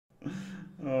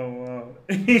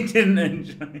He didn't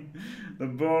enjoy the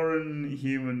boring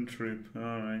human troop.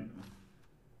 Alright.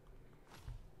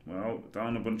 Well,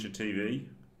 down a bunch of TV,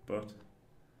 but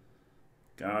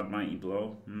guard mighty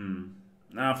blow.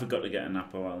 Now I forgot to get an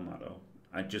Apo Almado.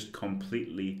 I just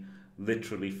completely,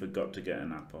 literally forgot to get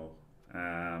an Apo.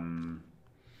 You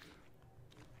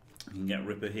can get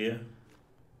Ripper here.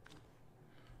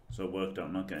 So it worked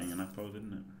out not getting an Apo,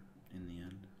 didn't it? In the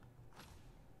end.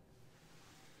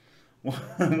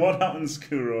 What happens,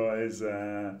 Kuro, is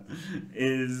the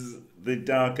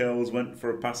Dark Elves went for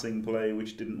a passing play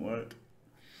which didn't work.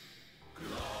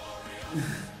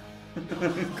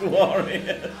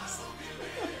 Glorious.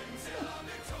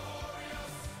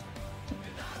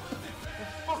 For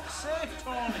fuck's sake,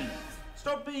 Tony!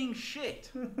 Stop being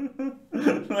shit!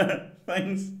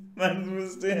 Thanks for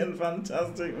staying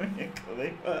fantastic, me and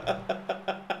Khalifa.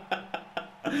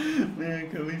 Me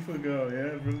and Khalifa go,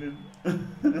 yeah, brilliant.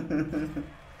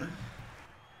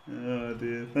 Oh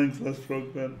dear, thanks last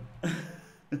frog Ben.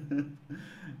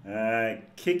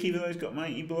 Kick even though he's got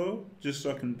mighty blow, just so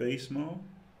I can base more.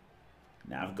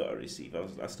 Nah, I've got to receive. I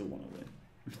still want to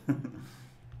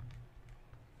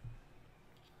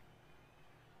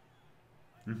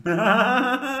win.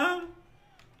 I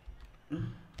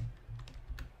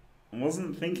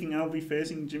wasn't thinking I'll be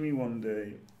facing Jimmy one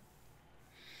day.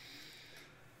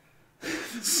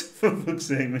 For fuck's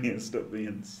sake, me and stop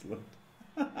being slut.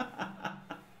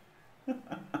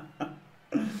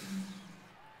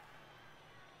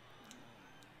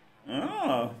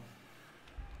 Oh.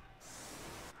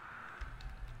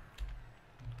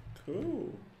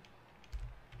 Cool.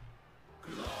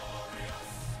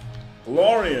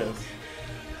 Glorious.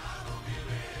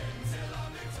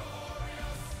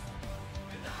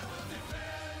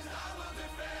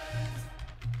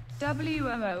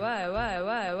 www.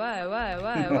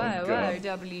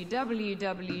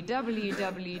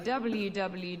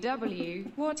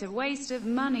 What a waste of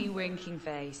money, winking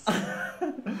face.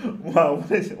 Wow,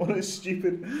 what a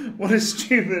stupid voice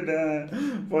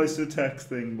to text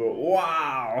thing, but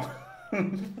wow.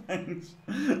 Thanks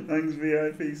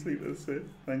VIP Sleeper Sith.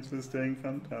 Thanks for staying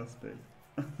fantastic.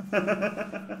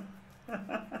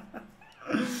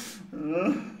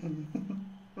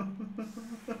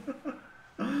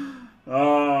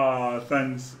 Oh,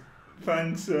 thanks,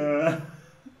 thanks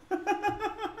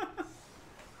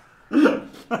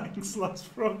last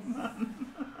frogman.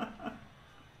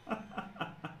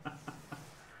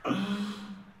 Oh,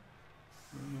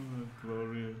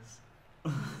 glorious.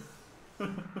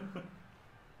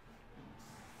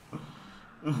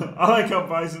 I like how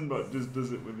Bisonbot just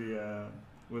does it with the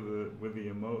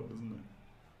emote, doesn't it?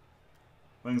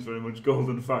 Thanks very much,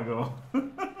 Golden Fagor.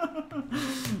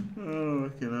 Oh,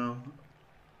 fucking hell.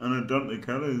 And Adonte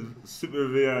Colours, super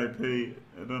VIP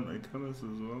Adonte Colours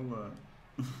as well there.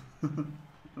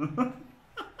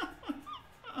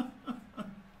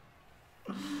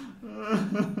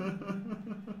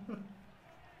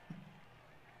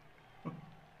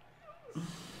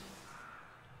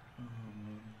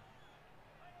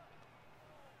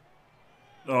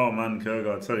 Oh man,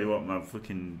 Kurgo, I'll tell you what, my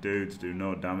fucking dudes do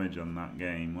no damage on that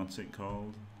game. What's it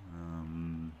called?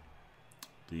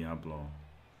 Diablo.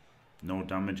 No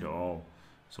damage at all.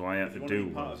 So I have to do. If you want to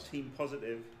be part of Team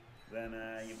Positive, then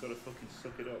you've got to fucking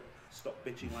suck it up. Stop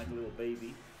bitching like a little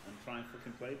baby and try and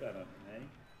fucking play better, eh?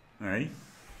 Hey?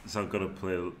 So I've got to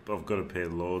pay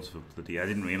loads for bloody. I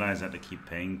didn't realise I had to keep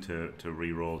paying to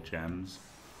re-roll gems,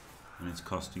 and it's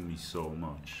costing me so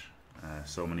much.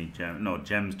 So many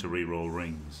gems to re-roll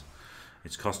rings.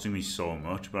 It's costing me so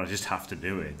much, but I just have to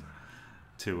do it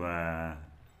to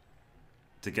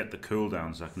get the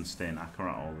cooldown so I can stay in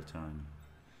Akarat all the time.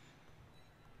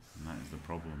 And that is the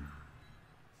problem.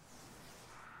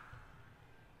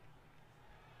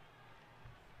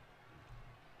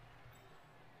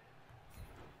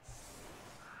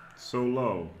 So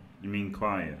low? You mean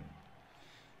quiet?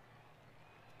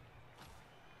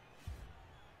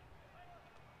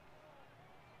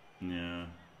 Yeah.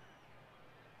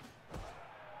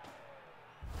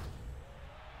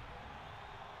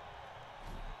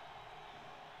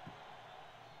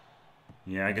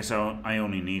 Yeah, I guess I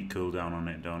only need cooldown on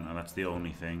it, don't I? That's the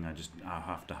only thing. I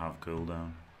have to have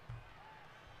cooldown.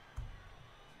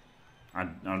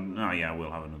 Oh yeah, I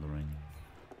will have another ring.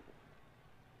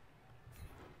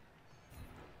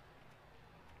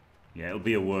 Yeah, it'll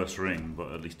be a worse ring,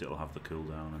 but at least it'll have the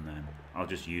cooldown, and then I'll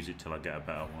just use it till I get a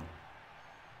better one.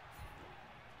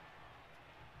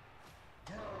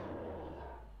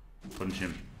 Punch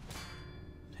him.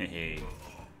 Hey.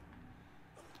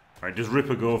 Right, does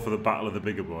Ripper go for the battle of the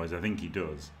bigger boys? I think he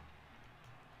does.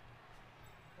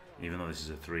 Even though this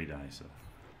is a 3 dicer.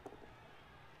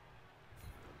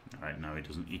 Right, now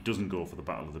he doesn't go for the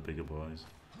battle of the bigger boys.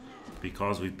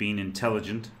 Because we've been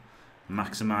intelligent,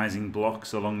 maximising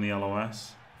blocks along the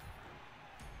LOS.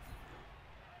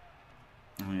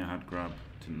 Oh yeah, I had grab.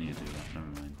 Didn't need to do that,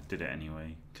 never mind. Did it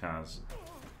anyway. Kaz.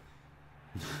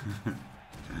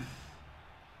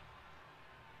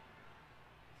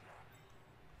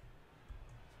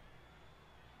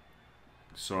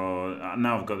 So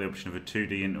now I've got the option of a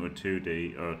 2D into a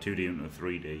 2D, or a 2D into a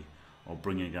 3D, or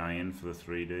bring a guy in for the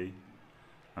 3D.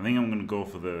 I think I'm going to go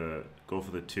for the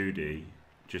 2D,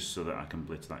 just so that I can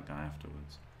blitz that guy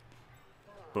afterwards.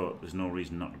 But there's no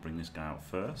reason not to bring this guy out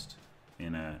first,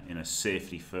 in a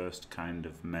safety first kind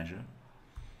of measure,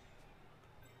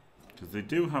 because they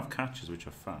do have catches which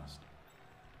are fast.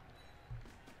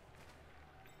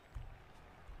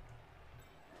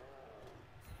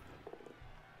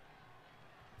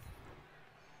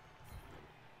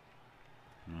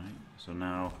 Right, so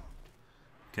now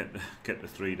get the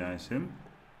 3 dice him.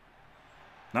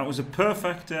 That was a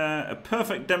perfect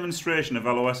demonstration of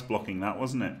LOS blocking. That,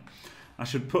 wasn't it? I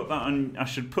should put that on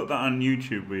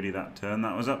YouTube. Really, that turn.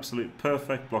 That was absolute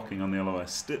perfect blocking on the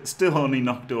LOS. Still only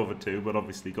knocked over 2, but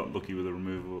obviously got lucky with the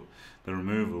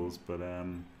removals. But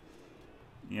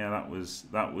yeah, that was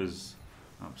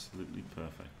absolutely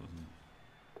perfect, wasn't it?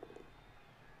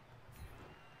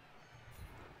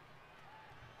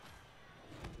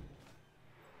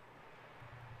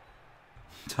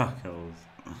 Dark Elves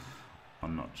are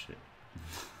not shit.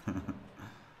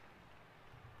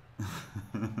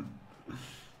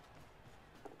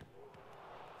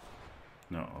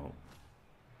 No.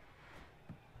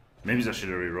 Maybe I should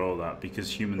have re-rolled that because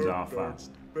humans are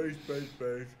fast. Base.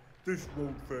 This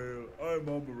won't fail. I'm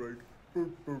on the right.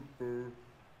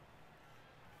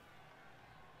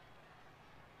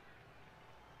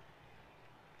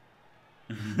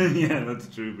 Yeah, that's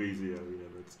true, BZO. Yeah,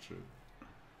 that's true.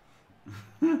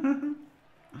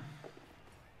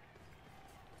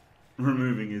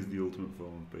 Removing is the ultimate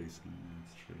form of basing.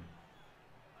 That's true.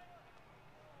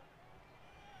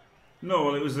 No,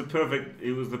 well, it was the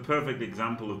perfect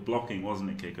example of blocking, wasn't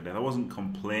it, Kick of Death? I wasn't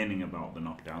complaining about the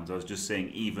knockdowns. I was just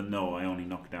saying, even though I only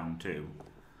knocked down 2,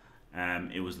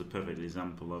 it was the perfect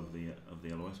example of the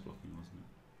LOS blocking, wasn't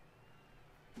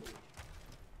it?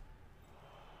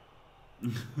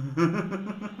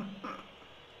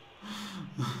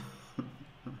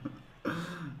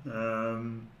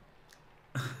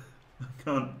 I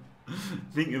can't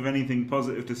think of anything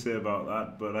positive to say about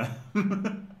that, but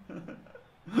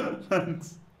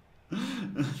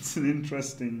that's an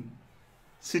interesting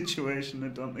situation, I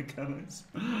don't think, Alex.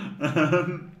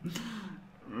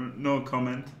 No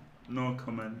comment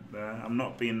there. I'm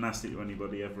not being nasty to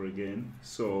anybody ever again,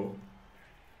 so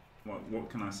what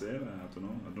can I say there? I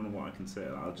don't know what I can say.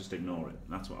 I'll just ignore it.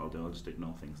 That's what I'll do. I'll just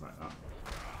ignore things like that.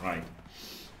 Right.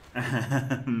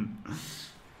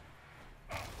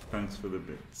 Thanks for the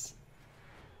bits.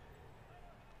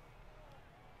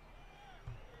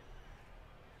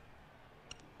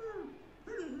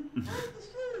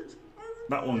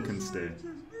 That one can stay.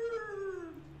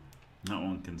 That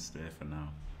one can stay for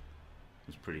now. It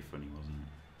was pretty funny, wasn't it?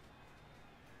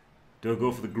 Do I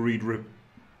go for the greed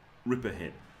ripper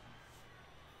hit?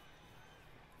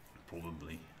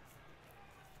 Probably.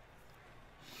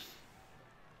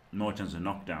 More chance of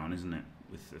knockdown, isn't it?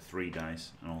 With the 3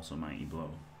 dice and also mighty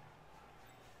blow.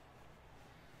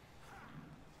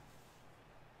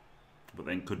 But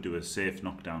then could do a safe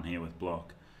knockdown here with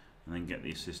block, and then get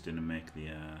the assist in and make the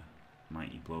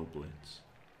mighty blow blitz.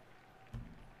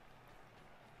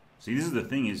 See, this is the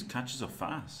thing: is catches are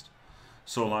fast.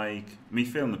 So like me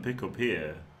failing the pickup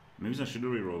here, maybe I should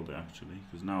have re-rolled it actually,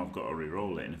 because now I've got to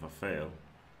re-roll it, and if I fail,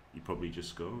 he probably just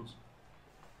scores.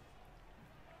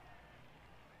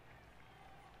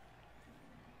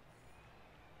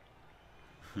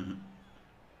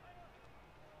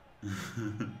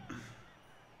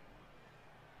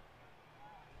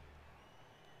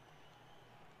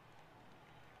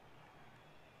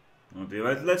 Oh dear,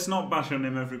 let's not bash on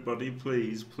him, everybody,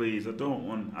 please. I don't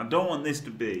want this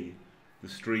to be the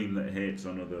stream that hates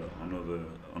on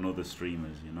other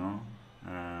streamers, you know.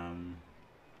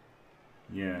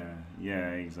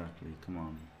 Yeah, exactly. Come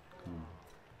on.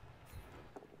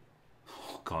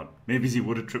 Oh God, maybe he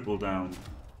would have tripled down.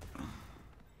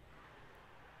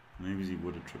 Maybe he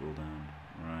would have tripled down.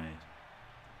 Right.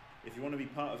 If you want to be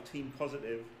part of Team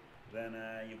Positive, then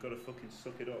you've got to fucking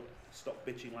suck it up. Stop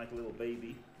bitching like a little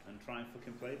baby and try and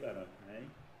fucking play better, eh?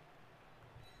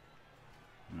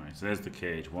 Right, so there's the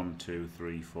cage. 1, 2,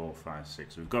 3, 4, 5,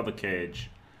 6. We've got the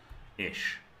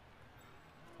cage-ish.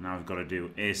 Now we've got to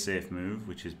do a safe move,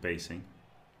 which is basing.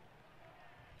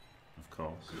 Of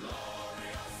course.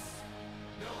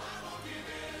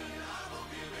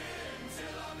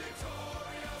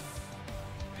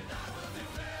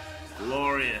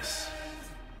 Glorious.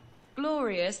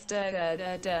 Glorious, da da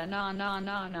da da, na na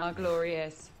na na,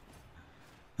 glorious.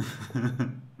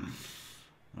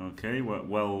 Okay,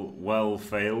 well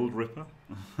failed, Ripper.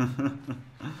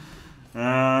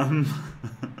 um,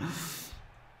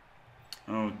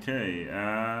 okay,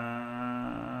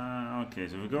 okay,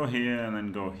 so if we go here and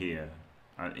then go here,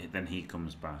 then he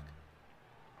comes back.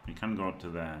 We can go up to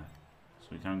there, so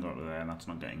we can go up to there, and that's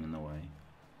not getting in the way.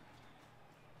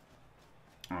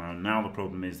 Now the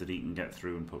problem is that he can get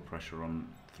through and put pressure on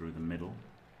through the middle,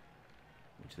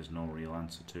 which there's no real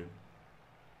answer to.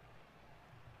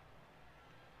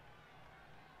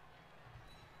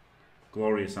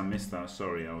 Glorious, I missed that.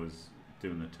 Sorry, I was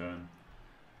doing the turn.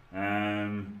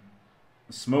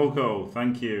 Smoko,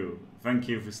 thank you. Thank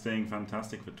you for staying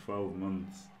fantastic for 12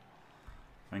 months.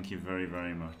 Thank you very,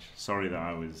 very much. Sorry that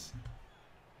I was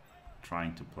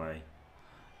trying to play.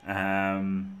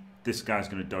 This guy's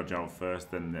going to dodge out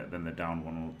first, then the downed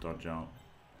one will dodge out.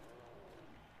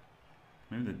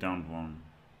 Maybe the downed one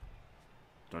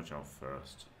dodge out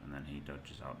first, and then he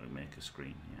dodges out to make a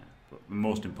screen. Yeah, but the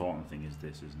most important thing is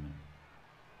this, isn't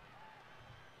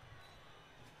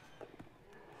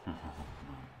it?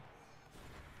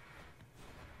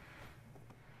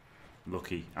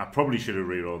 Lucky. I probably should have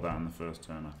rerolled that on the first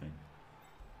turn, I think,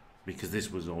 because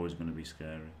this was always going to be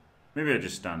scary. Maybe I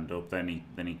just stand up. Then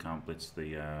he can't blitz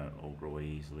the ogre away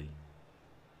easily.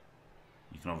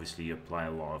 You can obviously apply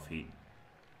a lot of heat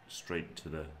straight to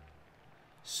the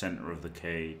center of the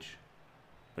cage.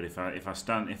 But if I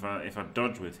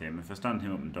dodge with him, if I stand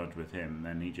him up and dodge with him,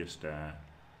 then he just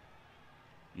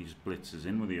blitzes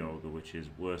in with the ogre, which is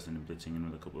worse than him blitzing in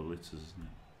with a couple of blitzes, isn't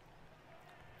it?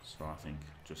 So I think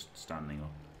just standing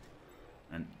up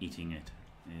and eating it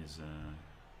is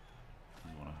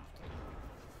what I have to do.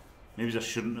 Maybe I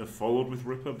shouldn't have followed with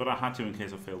Ripper, but I had to in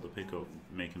case I failed to pick up,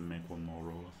 make him make one more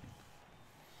roll, I think.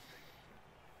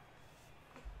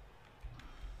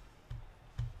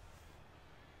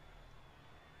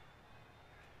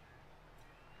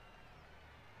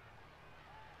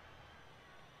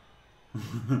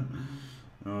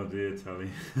 Oh dear, Tally.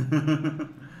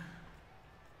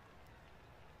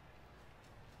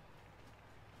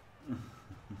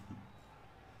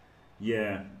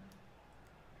 Yeah.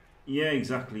 Yeah,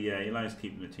 exactly. Yeah, he likes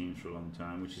keeping the teams for a long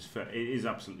time, which is fair. It is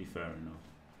absolutely fair enough.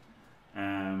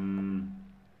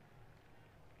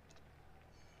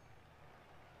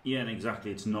 Yeah, and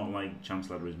exactly. It's not like Chance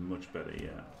Ladder is much better.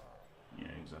 Yeah,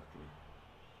 yeah, exactly.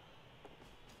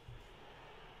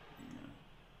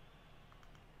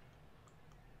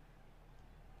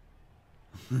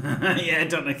 Yeah, yeah,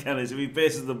 Donna Kelly's. If he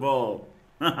bases the ball,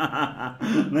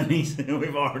 then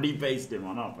we've already based him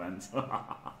on offense.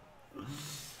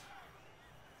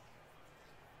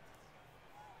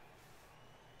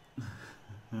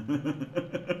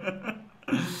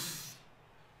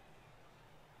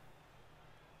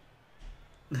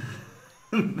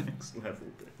 Next level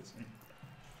basing.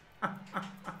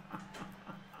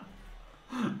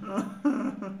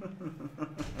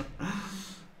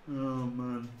 Oh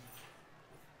man.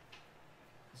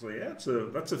 So yeah,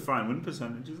 that's a fine win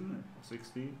percentage, isn't it?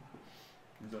 60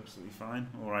 is absolutely fine.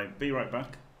 Alright, be right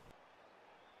back.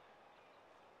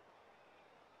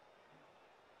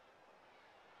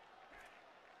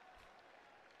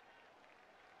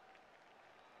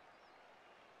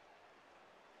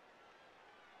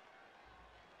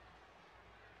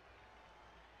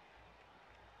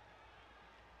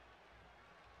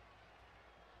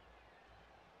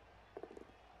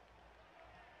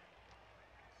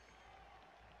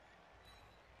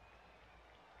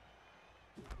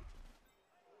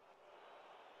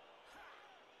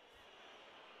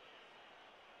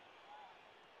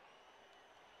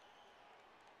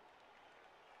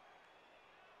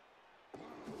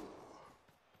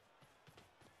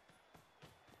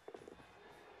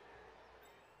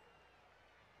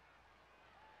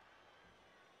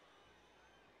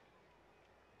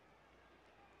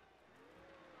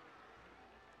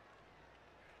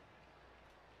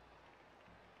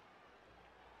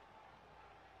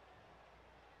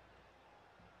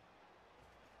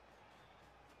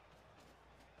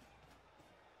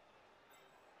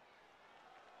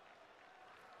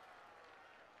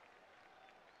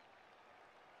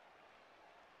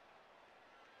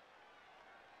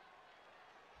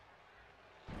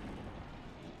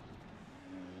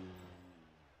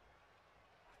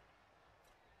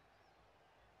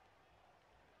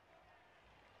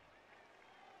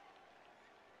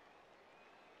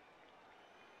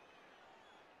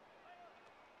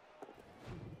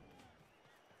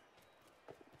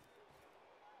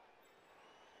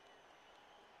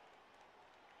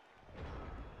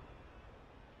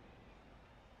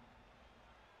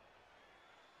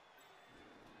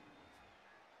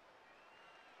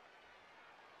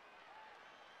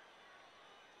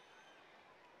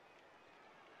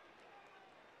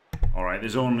 Alright,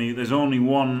 there's only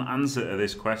one answer to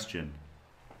this question.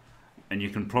 And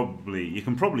you can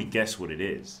probably guess what it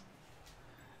is.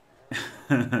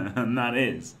 And that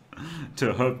is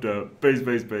to HERP DERP, base,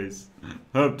 base, base.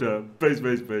 HERP DERP, base,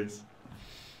 base, base.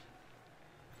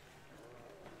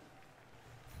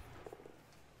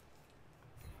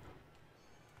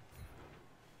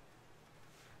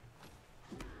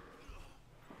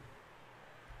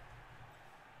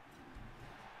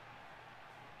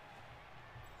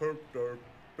 Herp derp,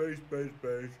 base, base,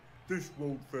 base. This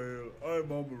won't fail.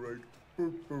 I'm on the right.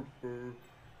 Burr, burr, burr.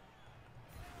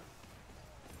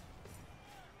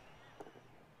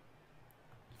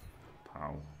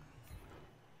 Pow.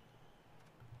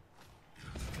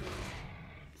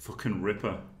 Fucking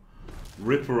Ripper.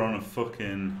 Ripper on a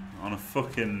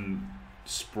fucking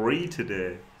spree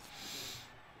today.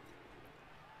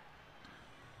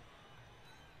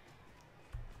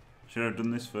 Should I have done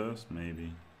this first?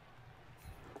 Maybe.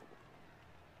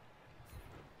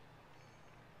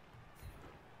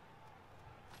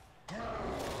 Oh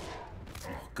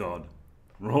god.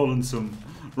 Rolling some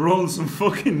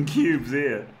fucking cubes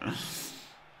here.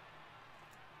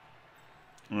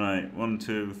 Right, 1,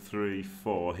 2, 3,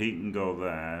 4. He can go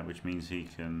there, which means he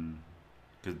can,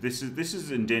 because this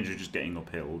is in danger of just getting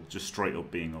uphill, just straight up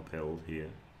being uphill here.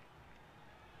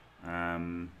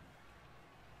 So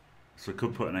I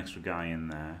could put an extra guy in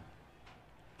there.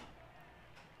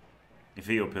 If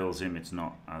he uphills him, it's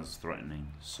not as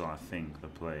threatening. So I think the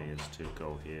play is to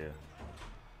go here.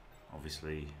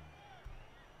 Obviously,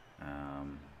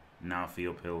 now if he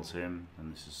uphills him,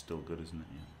 then this is still good, isn't it?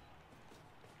 Yeah.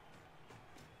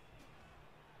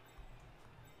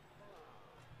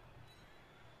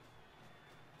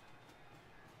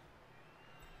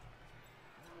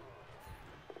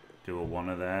 Do a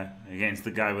oneer there against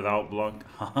the guy without block.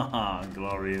 Haha,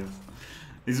 glorious.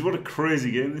 This is what a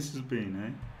crazy game this has been, eh?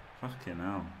 Fucking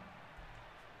hell.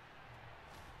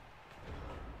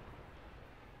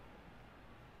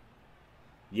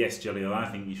 Yes, Jelly,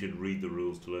 I think you should read the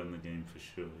rules to learn the game for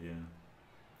sure, yeah.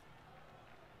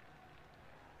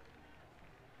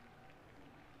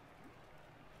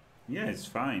 Yeah, it's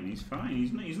fine. He's fine.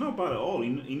 He's not bad at all.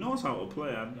 He knows how to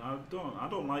play. I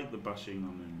don't like the bashing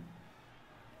on him.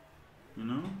 You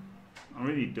know, I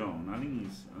really don't. I think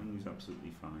he's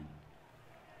absolutely fine.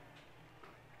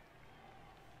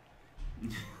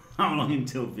 How long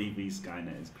until VV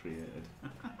Skynet is created?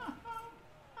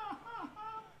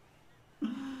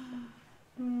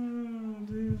 Oh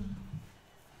dear.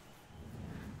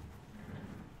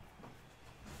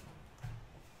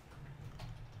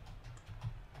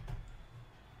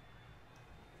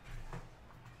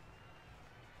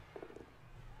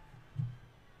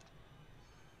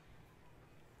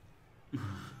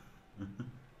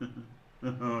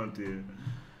 Oh dear.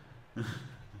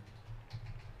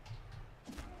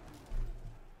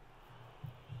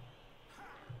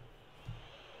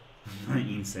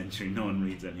 19th century, no one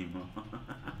reads anymore.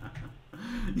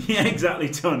 Yeah, exactly,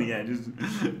 Tony. Yeah, just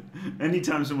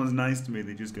anytime someone's nice to me,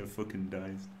 they just get fucking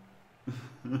diced.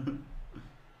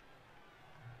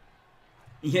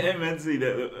 Yeah,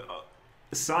 Medzi,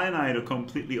 Cyanide are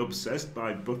completely obsessed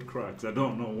by butt cracks. I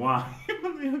don't know why,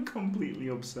 but they are completely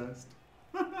obsessed.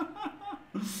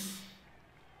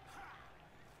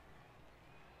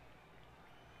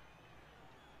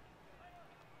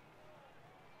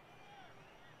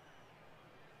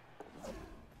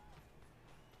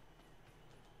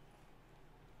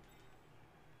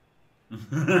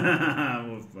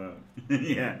 What's that?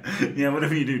 Yeah,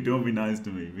 whatever you do, don't be nice to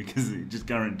me, because it just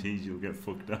guarantees you'll get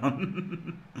fucked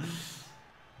on. Oh,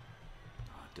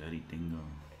 dirty dingo.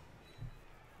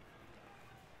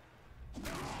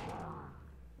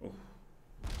 Oh.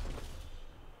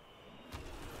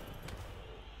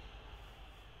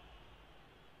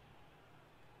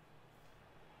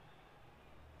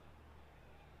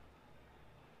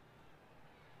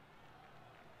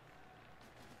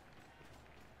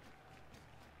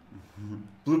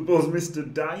 Blood Bowl's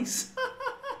Mr. Dice.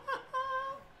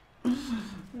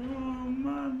 Oh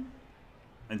man,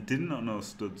 I did not know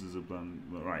studs as a bland.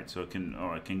 Right, so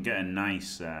I can get a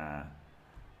nice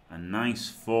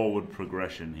forward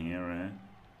progression here. Eh?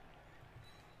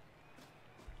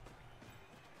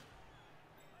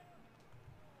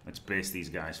 Let's base these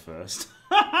guys first.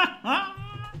 I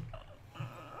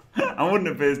wouldn't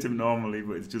have based him normally,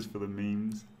 but it's just for the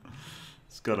memes.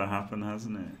 It's got to happen,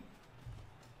 hasn't it?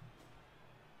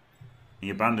 He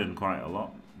abandoned quite a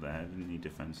lot there, didn't he,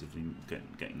 defensively,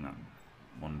 getting that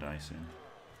one dice in.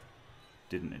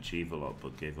 Didn't achieve a lot,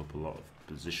 but gave up a lot of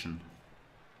position.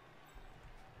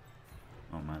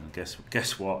 Oh man, guess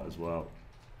what as well?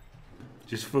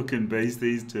 Just fucking base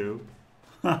these two.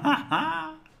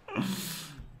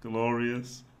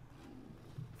 Glorious.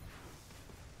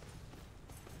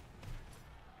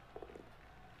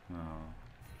 Oh,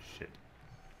 shit.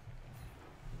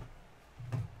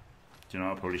 Do you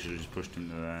know, I probably should have just pushed him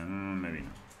to there. Maybe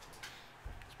not.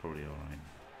 It's probably alright.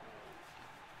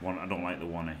 One, I don't like the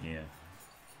one here.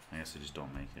 I guess I just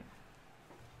don't make it.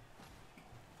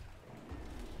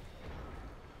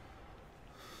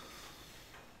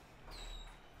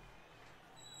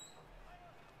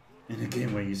 In a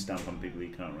game where you stamp on people,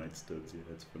 you can't write studs. Yeah,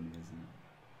 that's funny, isn't it?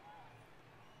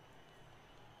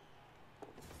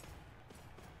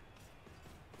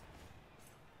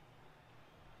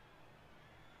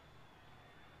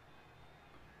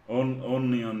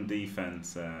 Only on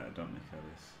defense, I don't think that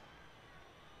is.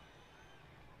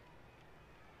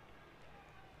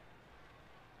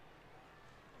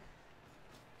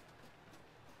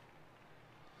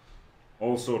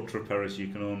 Also, Treperis, you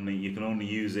can only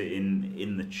use it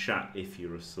in the chat if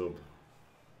you're a sub.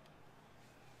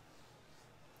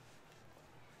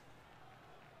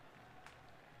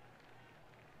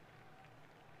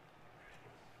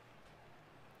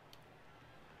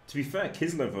 To be fair,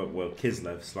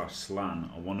 Kislev/Slan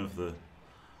are one of the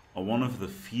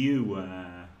few.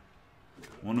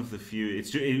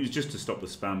 It was just to stop the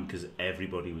spam because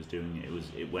everybody was doing it.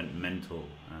 It went mental.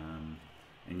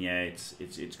 And yeah, it's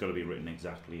got to be written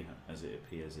exactly as it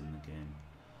appears in the game.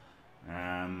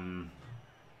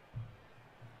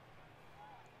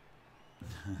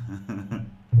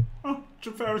 Oh,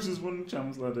 Treperis has won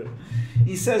Champs Ladder.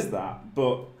 He says that,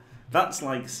 but that's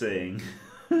like saying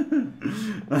that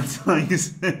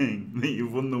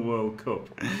you've won the World Cup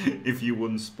if you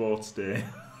won Sports Day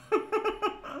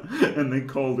and they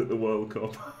called it the World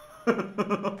Cup.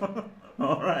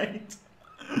 All right.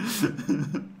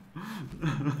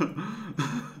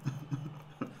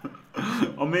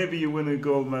 Or maybe you win a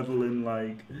gold medal in,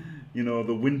 like, you know,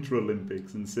 the Winter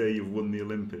Olympics and say you've won the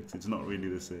Olympics. It's not really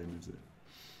the same, is it?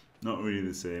 Not really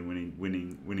the same.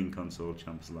 Winning console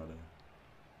Champs Ladder.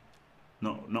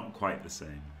 Not quite the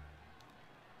same.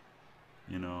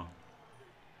 You know,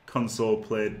 console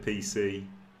played PC,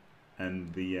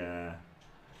 and the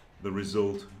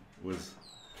result was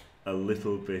a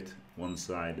little bit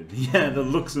one-sided. Yeah, the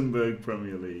Luxembourg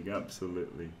Premier League,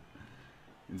 absolutely.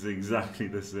 It's exactly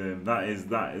the same. That is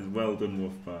well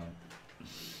done, Wolfpack.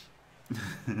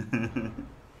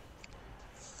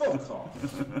 Fuck off.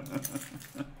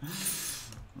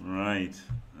 Right.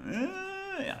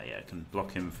 Yeah, I can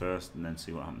block him first and then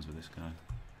see what happens with this guy.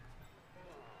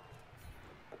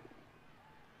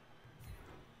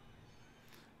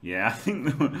 Yeah, I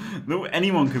think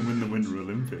anyone can win the Winter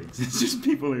Olympics. It's just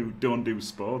people who don't do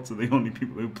sports are the only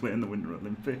people who play in the Winter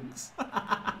Olympics.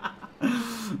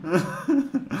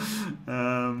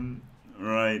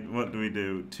 Right, what do we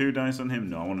do? 2 dice on him?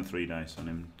 No, I want a 3 dice on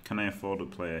him. Can I afford a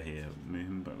player here? Move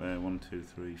him back there. 1, 2,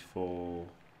 3, 4,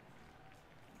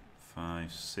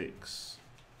 5, 6.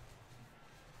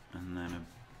 And then a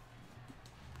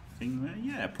thing there?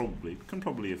 Yeah, probably. Can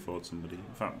probably afford somebody.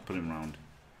 In fact, put him round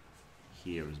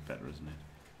here is better, isn't it?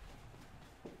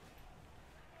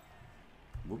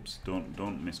 Whoops, don't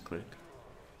misclick.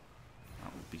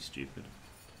 That would be stupid.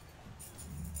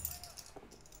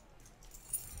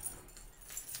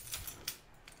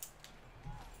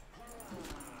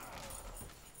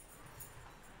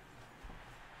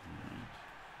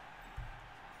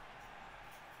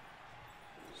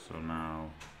 So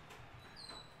now,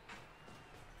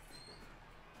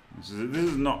 this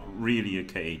is not really a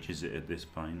cage, is it, at this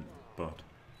point? But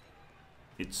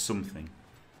it's something.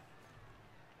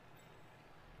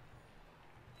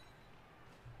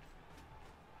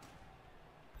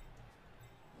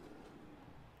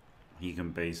 He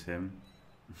can base him.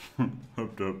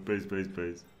 Up, base.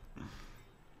 Can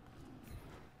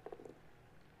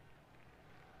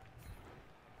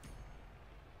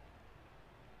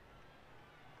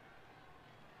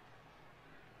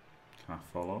I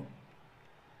follow?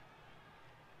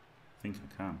 I think I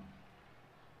can.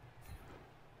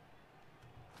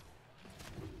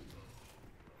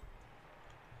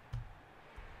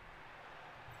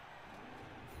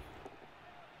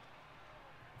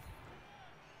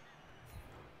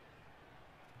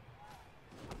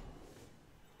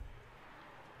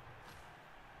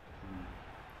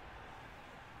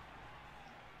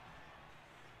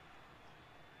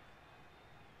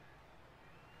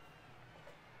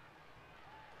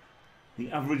 The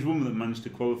average woman that managed to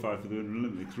qualify for the Winter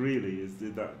Olympics, really,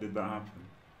 did that happen?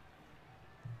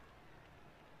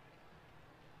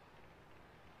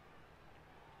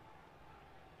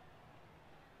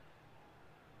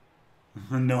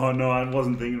 No, I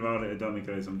wasn't thinking about it. I don't think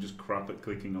it is. I'm just crap at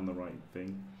clicking on the right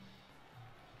thing.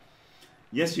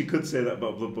 Yes, you could say that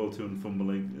about Blood Bowl 2 and Fumble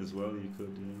League as well. You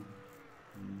could, yeah.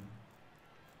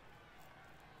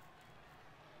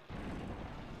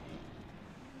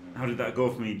 How did that go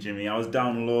for me, Jimmy? I was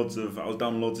down loads of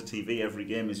TV every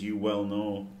game, as you well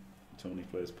know. Tony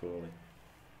plays poorly.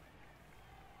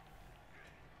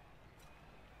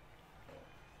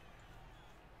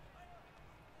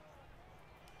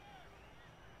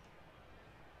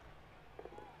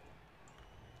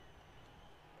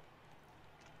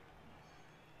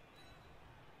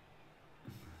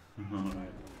 Alright,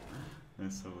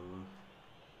 let's have a look.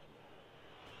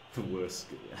 The worst.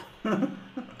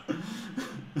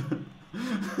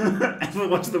 Ever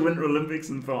watched the Winter Olympics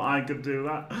and thought I could do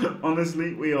that?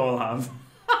 Honestly, we all have.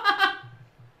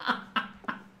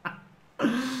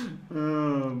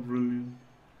 Oh, brilliant.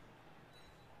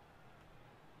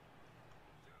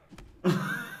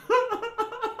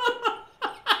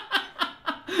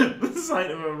 The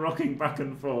sight of her rocking back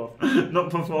and forth, not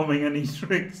performing any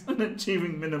tricks, and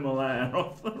achieving minimal air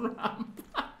off the ramp.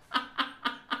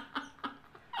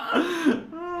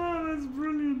 Oh, that's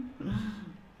brilliant.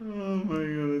 Oh my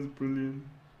god, that's brilliant.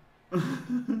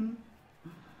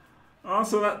 Oh,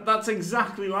 so that's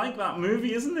exactly like that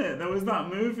movie, isn't it? There was that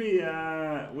movie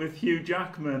with Hugh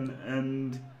Jackman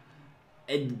and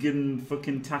Edgar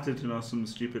fucking Tatterton or some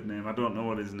stupid name. I don't know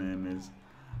what his name is.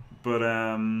 But,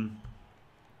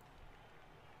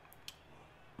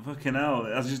 fucking hell,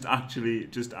 that's just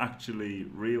actually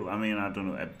real. I mean, I don't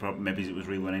know, maybe it was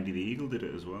real when Eddie the Eagle did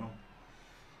it as well.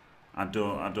 I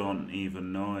don't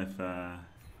even know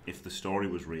if the story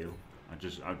was real. I've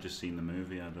just seen the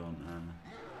movie. I don't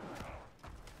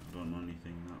know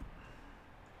anything that.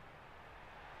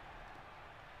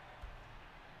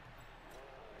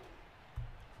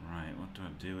 Right, what do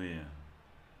I do here?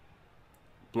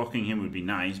 Blocking him would be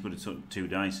nice, but it's 2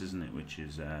 dice, isn't it? Which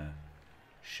is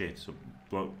shit. So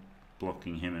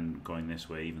blocking him and going this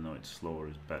way, even though it's slower,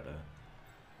 is better.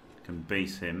 Can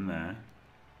base him there.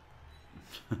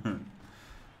 And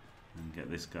get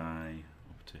this guy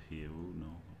up to here. Oh no,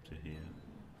 up to here.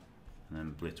 And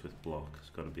then blitz with block. It's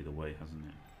got to be the way, hasn't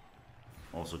it?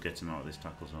 Also gets him out of this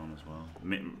tackle zone as well.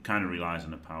 Kind of relies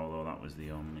on the power though. That was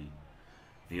the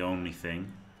only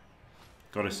thing.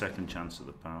 Got a second chance at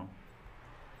the power.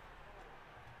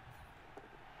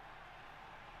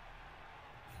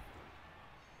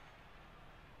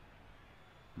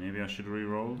 Maybe I should have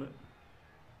re-rolled it.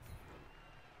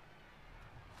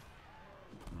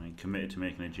 I'm committed to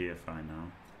making a GFI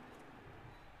now.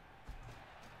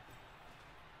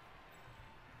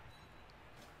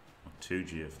 Or 2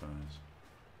 GFIs.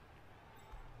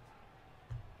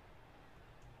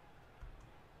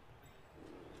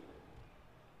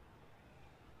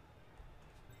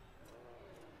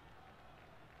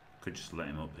 Could just let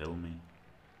him uphill me.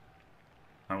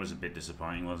 That was a bit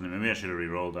disappointing, wasn't it? Maybe I should have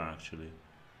re-rolled that actually.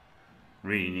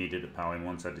 Really needed a power in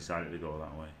once I decided to go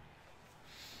that way.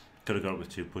 Could have got it with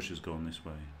 2 pushes going this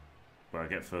way. But I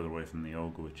get further away from the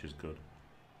ogre, which is good.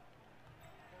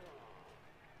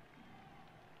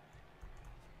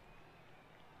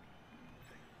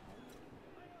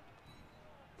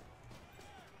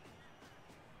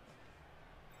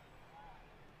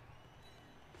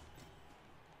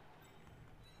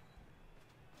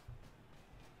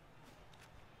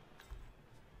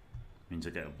 Means I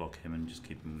get to block him and just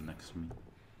keep him next to me.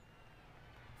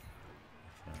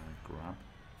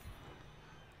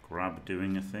 Grab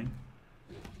doing a thing.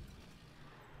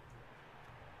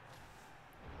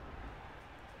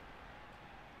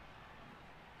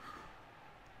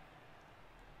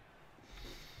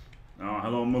 Oh,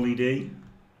 hello Mully D.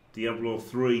 Diablo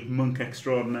 3 Monk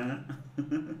Extraordinaire.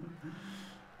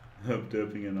 Herp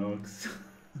derping and Orcs.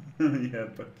 Yeah,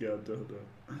 backyard dodo.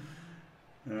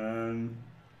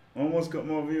 Almost got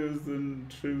more viewers than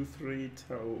True 3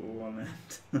 total on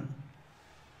it.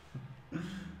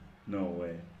 No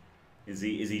way. Is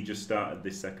he just started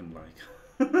this second like?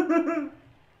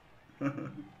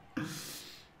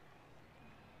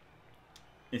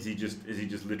 Is he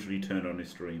just literally turned on his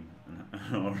stream and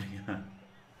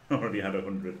already had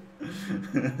 100?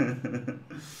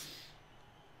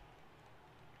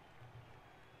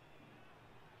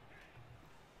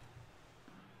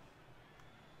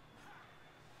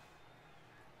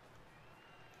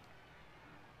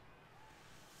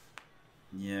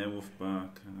 Yeah,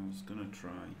 Wolfbark. I was gonna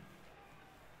try.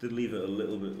 Did leave it a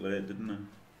little bit late, didn't I?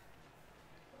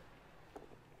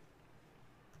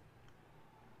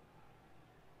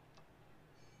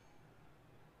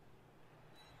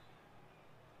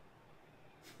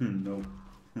 No.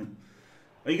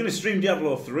 Are you gonna stream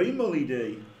Diablo 3, Mully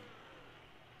D?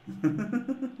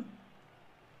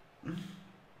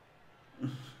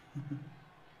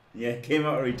 Yeah, it came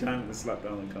out every time with the slap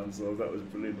down on consoles. That was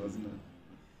brilliant, wasn't it?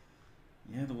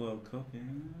 Yeah, the World Cup, yeah.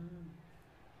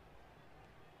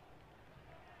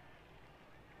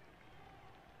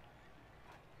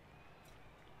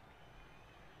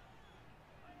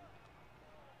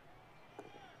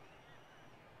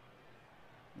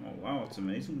 Oh wow, it's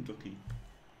amazing, Ducky.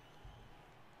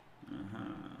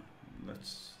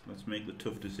 Let's make the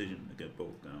tough decision to get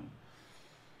both down.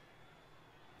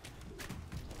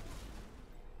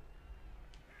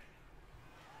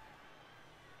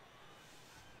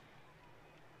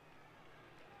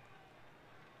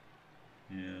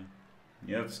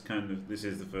 Yeah, it's kind of, this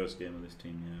is the first game of this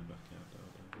team, yeah, backyard.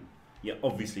 Yeah,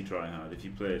 obviously try hard. If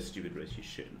you play a stupid race, you're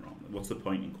shitting wrong. What's the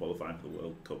point in qualifying for the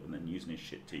World Cup and then using a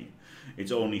shit team?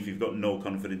 It's only if you've got no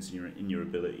confidence in your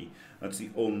ability. That's the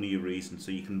only reason.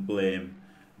 So you can blame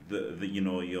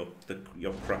your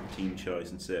crap team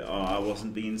choice and say, oh, I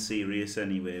wasn't being serious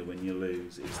anyway when you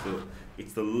lose.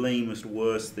 It's the lamest,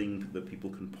 worst thing that people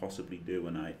can possibly do,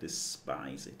 and I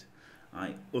despise it.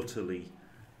 I utterly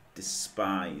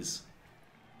despise.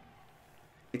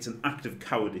 It's an act of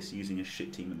cowardice using a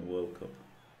shit team in the World Cup.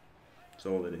 That's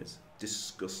all it is.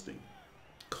 Disgusting.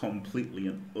 Completely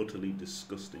and utterly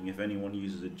disgusting. If anyone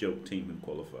uses a joke team and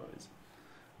qualifies,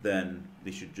 then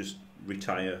they should just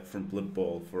retire from Blood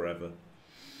Bowl forever.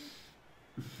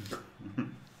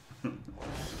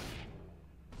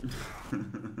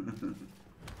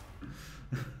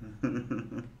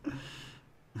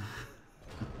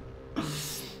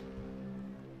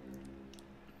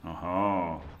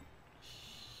 Aha.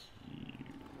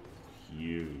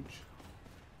 Huge.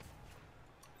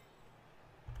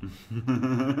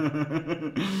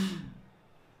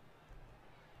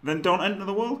 Then don't enter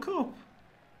the World Cup.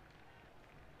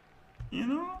 You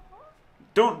know?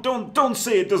 Don't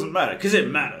say it doesn't matter, because it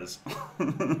matters.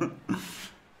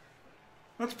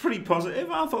 That's pretty positive.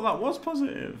 I thought that was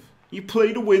positive. You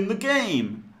play to win the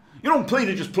game. You don't play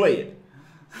to just play it.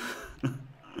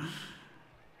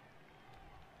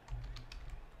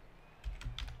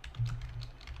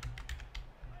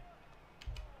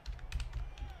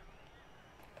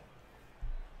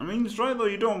 I mean, it's right though.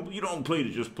 You don't play to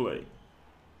just play.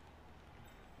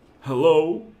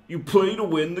 Hello, you play to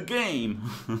win the game.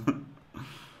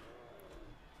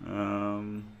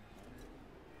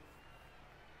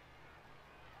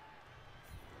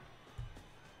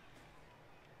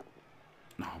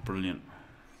 Oh, brilliant.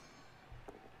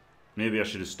 Maybe I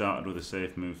should have started with a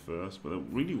safe move first, but there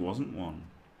really wasn't one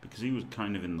because he was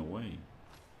kind of in the way.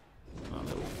 That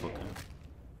little fucker.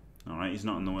 All right, he's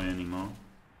not in the way anymore.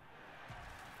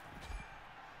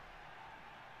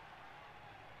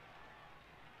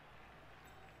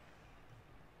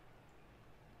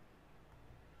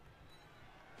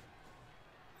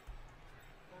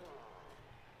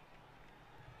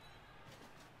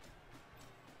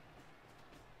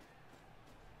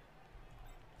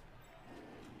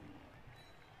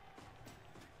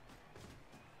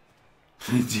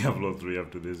 Diablo 3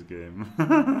 after this game.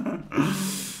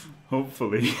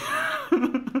 Hopefully.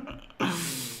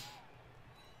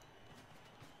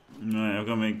 Right, I've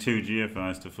got to make 2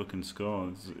 GFIs to fucking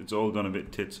score. It's all gone a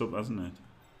bit tits up, hasn't it?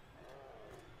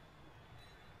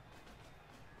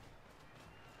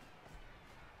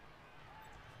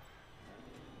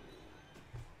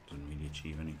 Doesn't really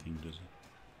achieve anything, does it?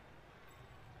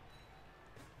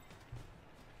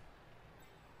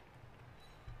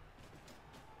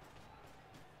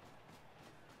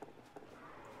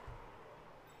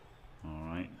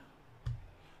 Alright.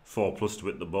 4+ to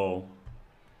hit the ball.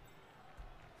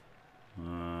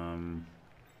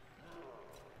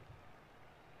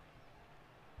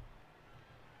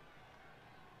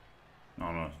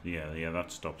 Oh no, yeah,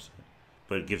 that stops it.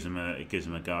 But it gives him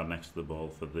a guard next to the ball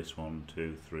for this 1,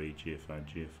 2, 3,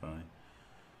 GFI.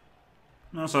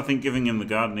 No, so I think giving him the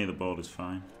guard near the ball is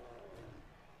fine.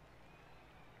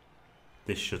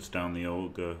 This shuts down the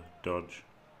ogre dodge,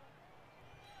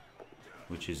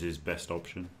 which is his best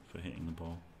option for hitting the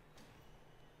ball.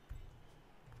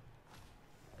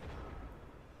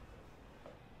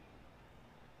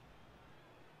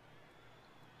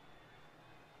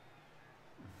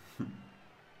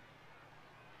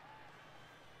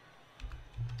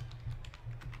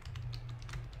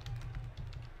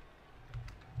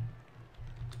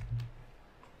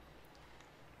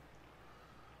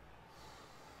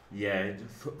 Yeah,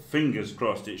 fingers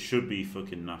crossed it should be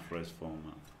fucking Nafres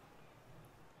format.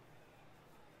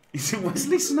 Is it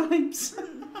Wesley Snipes? Oh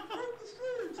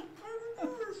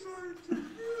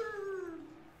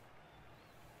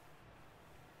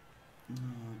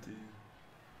dear.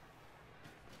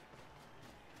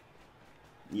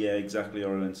 Yeah, exactly,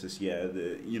 Orlensis. Yeah,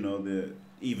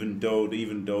 even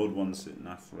Dode wants it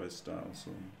NAF res style,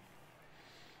 so.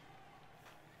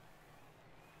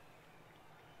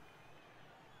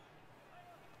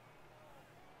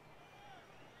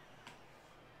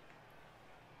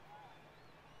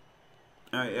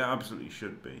 It absolutely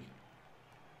should be.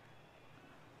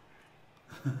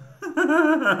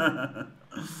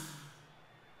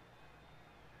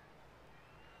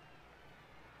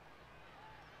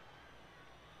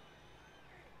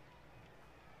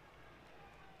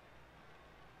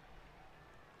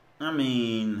 I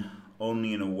mean,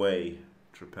 only in a way,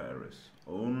 Treparis.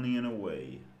 Only in a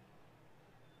way.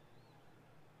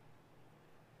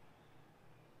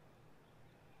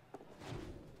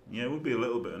 Yeah, it would be a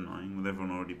little bit annoying with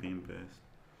everyone already being paced.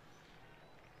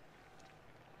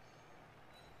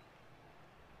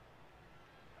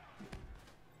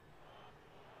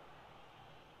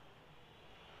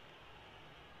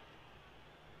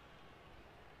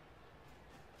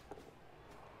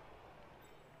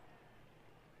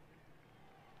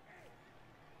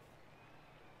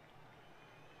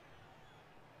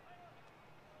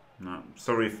 No,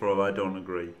 sorry, Froll, I don't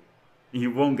agree.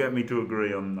 You won't get me to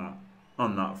agree on that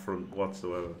front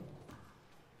whatsoever.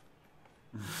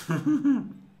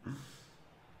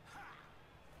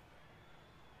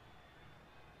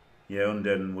 Yeah,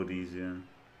 Undead and Woodies, yeah.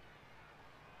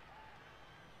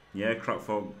 Yeah,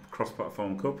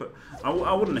 cross-platform cup.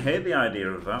 I wouldn't hate the idea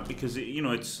of that because you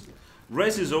know it's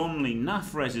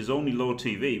NAF res is only low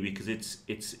TV because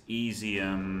it's easy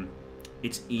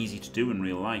to do in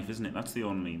real life, isn't it? That's the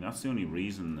only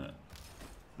reason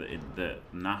that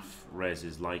NAF res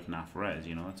is like NAF res.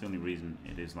 You know, that's the only reason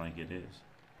it is like it is.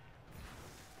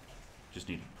 Just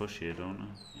need to push here, don't I?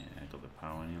 Yeah, I got the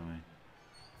power anyway.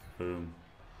 Boom.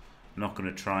 I'm not going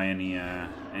to try any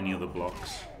other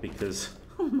blocks because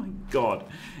oh my god,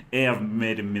 I've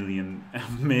made a million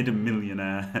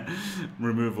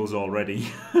removals already.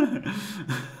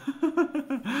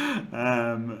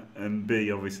 And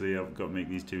B, obviously I've got to make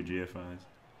these 2 GFIs.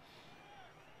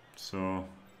 So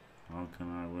how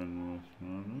can I win with?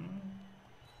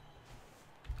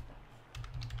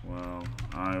 Well,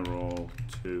 I roll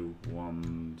 2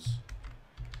 1s.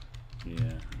 Yeah,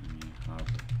 and you have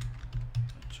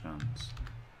a chance.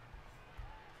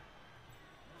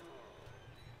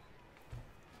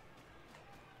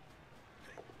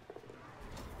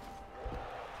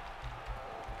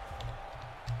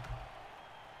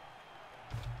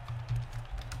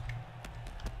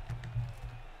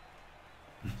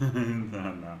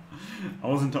 No, I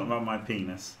wasn't talking about my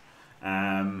penis.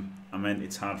 I meant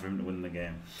it's hard for him to win the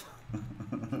game.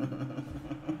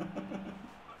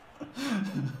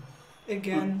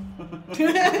 Again.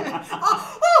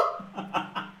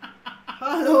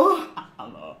 Hello.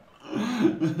 Hello.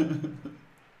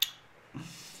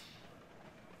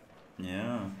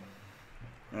 Yeah.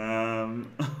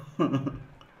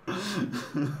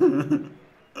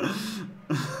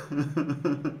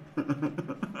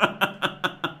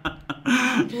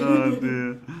 Oh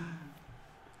dear.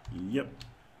 Yep.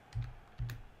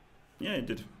 Yeah,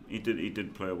 he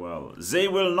did play well. They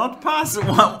will not pass.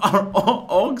 Our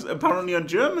Orcs apparently are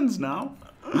Germans now.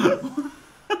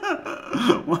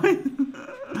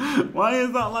 Why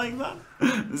is that like that?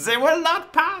 They will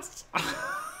not pass.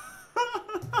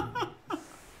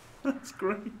 That's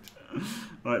great.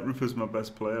 Right, Ripper's my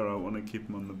best player. I want to keep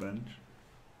him on the bench.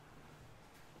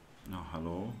 Oh,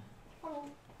 hello. Hello.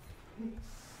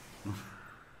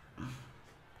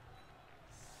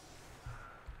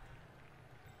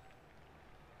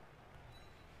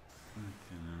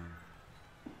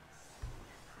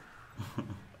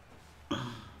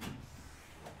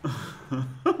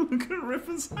 Look at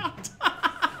Ripper's hat.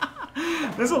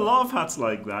 There's a lot of hats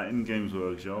like that in Games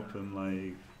Workshop and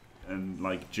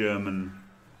like German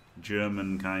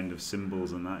kind of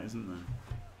symbols and that, isn't there?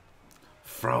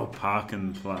 Frau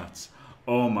Parkenplatz.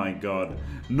 Oh my god.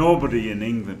 Nobody in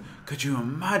England. Could you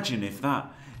imagine if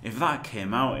that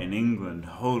came out in England?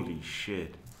 Holy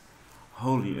shit.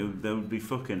 There would be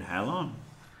fucking hell on.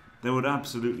 There would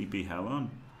absolutely be hell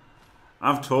on.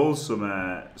 I've told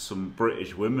some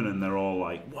British women and they're all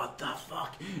like, what the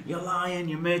fuck? You're lying,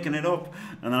 you're making it up.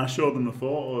 And I showed them the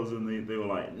photos and they were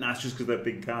like, nah, it's just because they're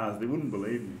big cars. They wouldn't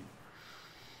believe me.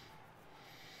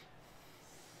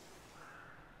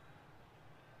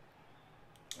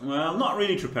 Well, not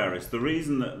really Treparis. The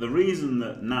reason that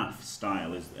NAF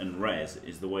style and res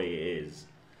is the way it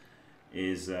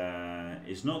is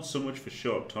not so much for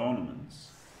short tournaments.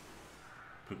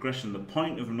 Progression, the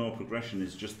point of no progression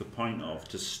is just the point of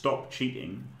to stop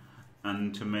cheating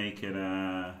and to make it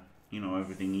you know,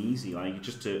 everything easy, like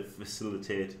just to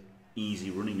facilitate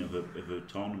easy running of a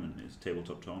tournament, is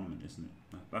tabletop tournament, isn't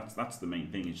it? That's the main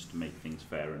thing, is just to make things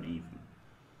fair and even.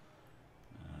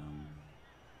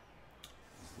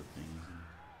 That's the thing, isn't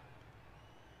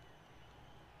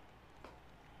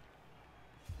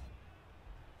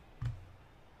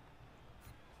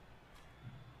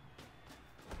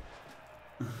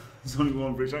it? There's only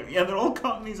one British accent. Yeah, they're all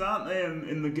Cockneys, aren't they?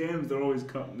 In the games, they're always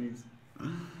Cockneys.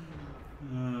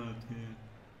 Oh dear.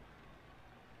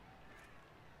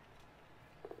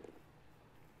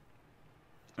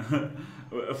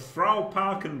 Frau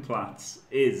Parkenplatz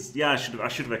is, yeah, I should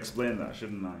have explained that,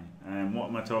 shouldn't I? What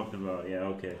am I talking about? Yeah,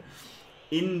 okay.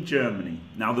 In Germany,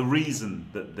 now the reason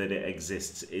that it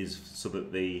exists is so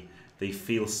that they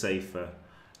feel safer.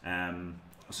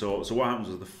 So what happens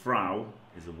is the Frau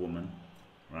is a woman,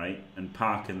 right? And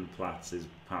Parkenplatz is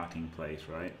parking place,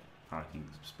 right? Parking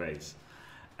space.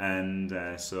 And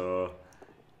so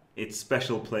it's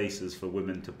special places for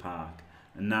women to park.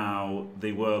 And now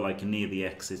they were like near the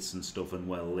exits and stuff and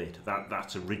well lit.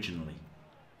 That's originally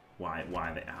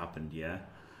why that happened, yeah.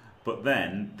 But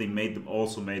then they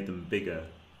also made them bigger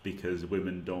because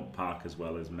women don't park as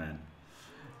well as men.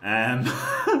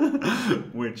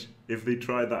 Which, if they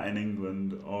tried that in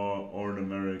England or in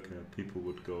America, people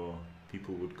would go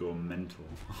mental.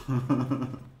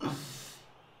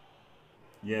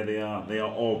 Yeah, they are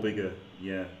all bigger.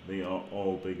 Yeah, they are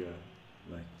all bigger.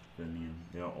 Like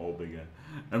they are all bigger.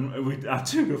 And I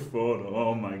took a photo.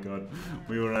 Oh my god,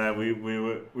 we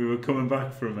were coming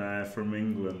back from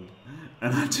England,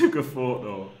 and I took a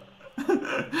photo.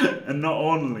 And not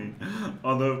only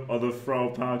are the Frau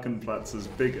Parkenplatzes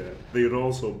bigger, they had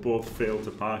also both failed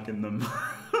to park in them.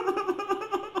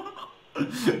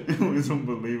 It was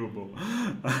unbelievable.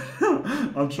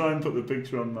 I'll try and put the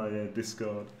picture on my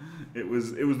Discord. It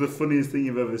was the funniest thing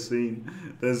you've ever seen.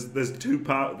 There's two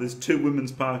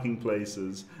women's parking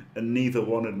places, and neither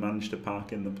one had managed to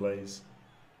park in the place.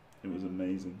 It was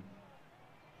amazing.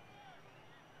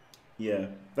 Yeah,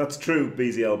 that's true,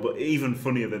 BZL. But even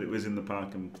funnier that it was in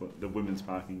the women's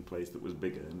parking place that was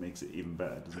bigger. It makes it even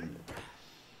better, doesn't it?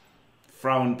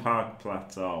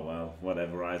 Frauenparkplatz. Oh well,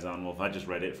 whatever. Eyes on Wolf. I just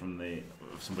read it from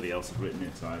somebody else had written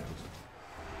it, so I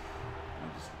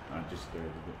just stared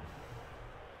at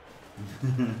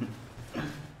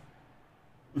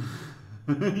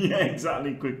it. Yeah,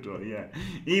 exactly. Quick draw. Yeah,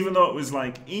 even though it was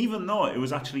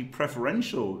actually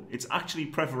preferential. It's actually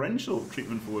preferential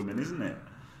treatment for women, isn't it?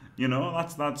 You know,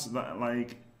 that's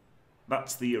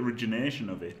the origination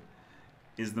of it.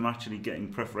 Is them actually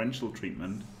getting preferential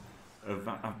treatment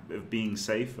of being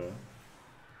safer.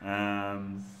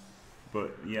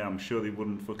 But yeah, I'm sure they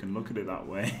wouldn't fucking look at it that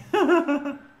way.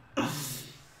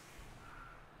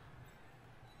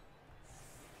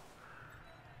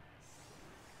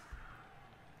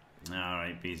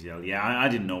 Alright, BZL. Yeah, I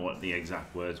didn't know what the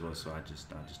exact words were, so I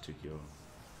just took your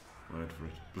word for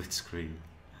it. Blitzkrieg.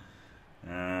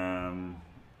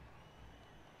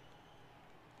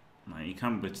 You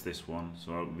can blitz this one,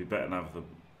 so it would be better to have the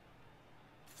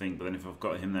thing, but then if I've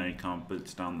got him there, he can't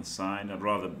blitz down the side. I'd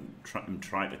rather him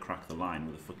try to crack the line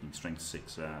with a fucking strength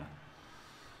 6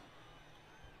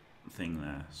 thing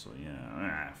there. So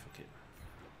yeah, fuck it.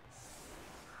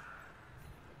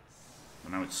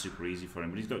 But now it's super easy for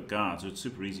him, but he's got guards, so it's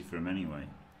super easy for him anyway.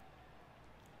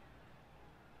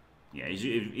 Yeah,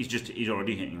 he's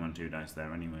already hitting 1-2 dice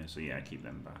there anyway, so yeah, keep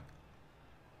them back.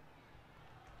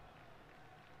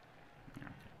 Yeah,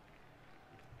 okay.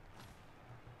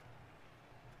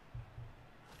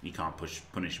 He can't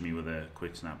punish me with a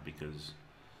quick snap because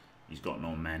he's got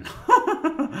no men.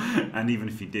 And even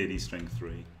if he did, he's strength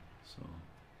 3. So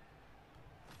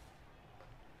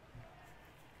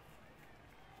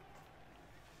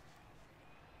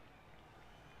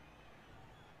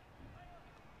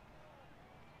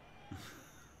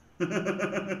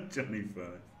Johnny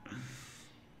 5.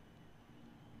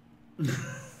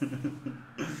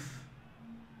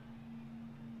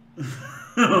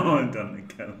 Oh, I'm done the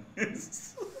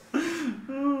Kellis.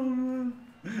 Oh man.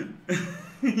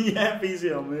 Yeah,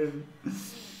 BZL maybe.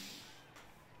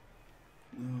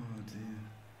 Oh dear.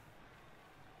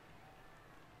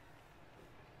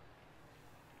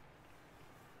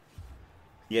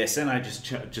 Yeah, Senai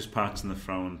just parks in the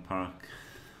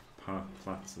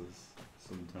Frauenparkplatzes.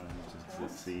 Sometimes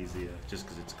it's easier, just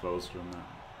because it's closer and that.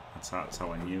 That's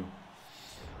how I knew.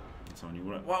 That's how I knew.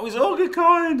 What was Ogre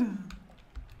coin?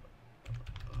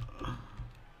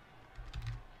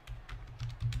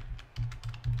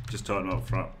 Just talking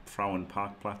about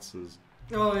Frauenparkplatzes.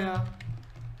 Oh yeah.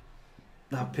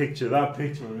 That picture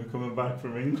when we were coming back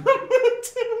from England.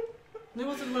 It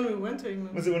wasn't when we went to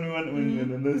England. Was it when we went to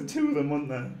England? And there's 2 of them, weren't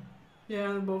there? Yeah,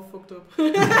 they're both fucked up.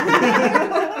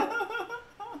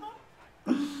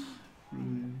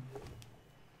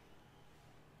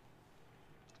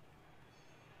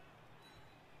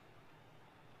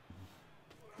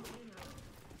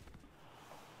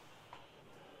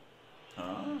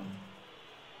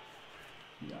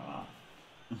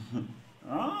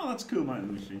 Oh, that's cool, Might of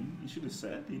the Machine. He should have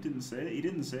said. He didn't say it. He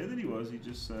didn't say that he was. He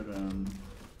just said,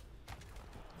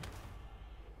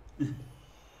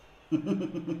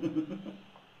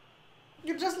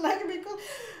 You're just like me, because...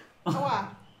 Oh, wow.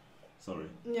 Sorry.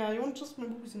 Yeah, you want just my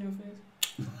boobies in your face.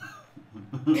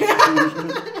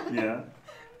 Yeah.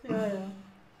 Yeah.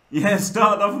 Yeah,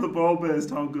 start off with the ball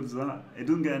based. How good's that? It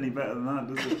doesn't get any better than that,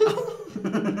 does it?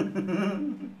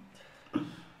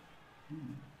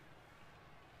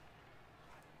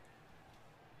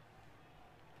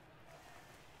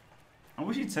 I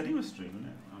wish he'd said he was streaming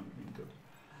it. That would have been good.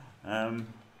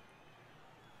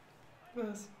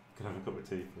 Yes. Can I have a cup of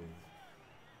tea, please?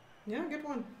 Yeah, get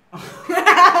one.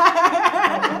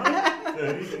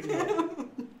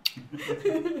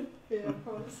 Yeah, of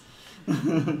course.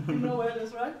 You know where it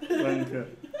is, right?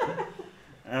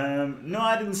 No,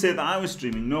 I didn't say that I was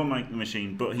streaming. No, Mike the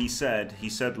Machine. But he said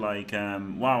like,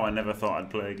 wow, I never thought I'd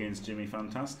play against Jimmy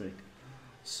Fantastic.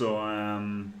 So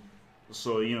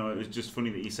you know, it was just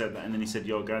funny that he said that, and then he said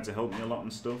your guides have helped me a lot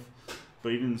and stuff.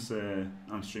 But he didn't say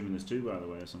I'm streaming this too, by the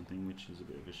way, or something, which is a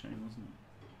bit of a shame, wasn't it?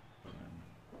 But,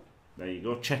 there you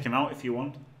go. Check him out if you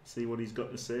want. See what he's got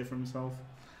to say for himself.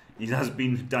 He has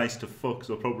been diced to fuck,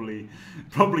 so probably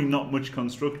not much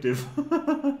constructive.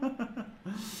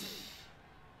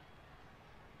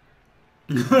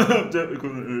 Update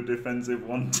equivalent to a defensive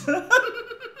one.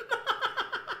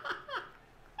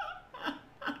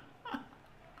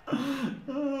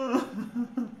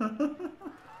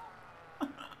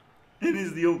 It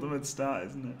is the ultimate start,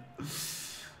 isn't it?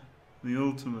 The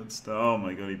ultimate start. Oh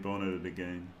my god, he bonered it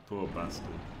again. Poor bastard.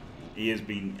 He has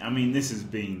been... I mean, this has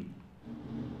been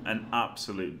an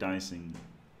absolute dicing.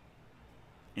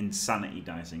 Insanity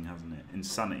dicing, hasn't it?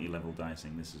 Insanity level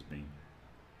dicing this has been.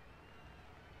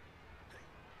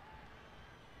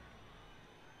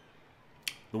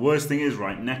 The worst thing is,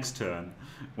 right, next turn,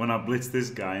 when I blitz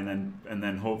this guy and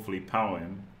then hopefully power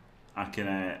him, I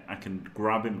can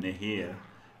grab him to here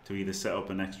to either set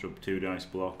up an extra 2 dice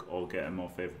block or get a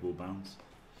more favourable bounce.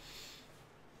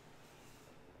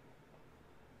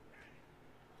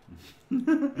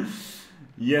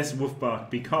 Yes,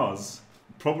 Wolfbark, because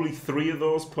probably 3 of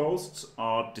those posts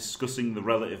are discussing the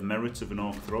relative merits of an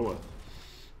orc thrower.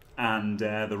 And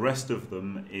the rest of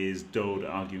them is Dode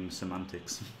arguing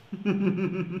semantics.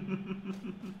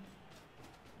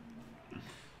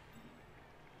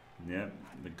 Yeah,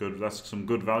 that's some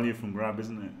good value from Grab,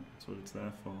 isn't it? That's what it's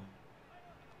there for.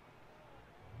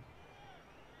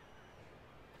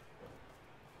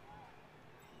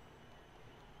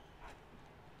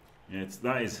 Yeah,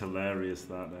 that is hilarious,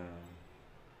 that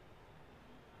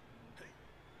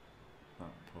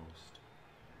post.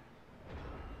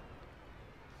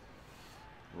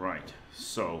 Right,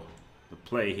 so the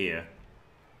play here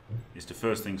is to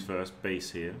first things first,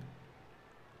 base here.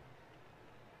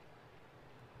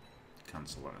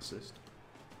 Cancel that assist.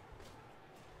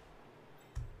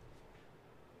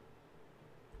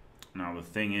 Now the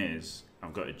thing is,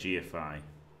 I've got a GFI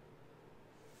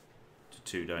to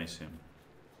 2 dice him.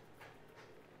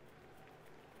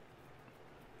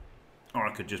 Or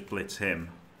I could just blitz him.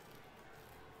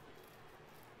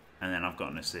 And then I've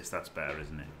got an assist. That's better,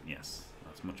 isn't it? Yes,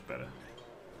 that's much better.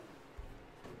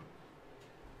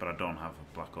 But I don't have a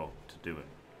Black Orc to do it.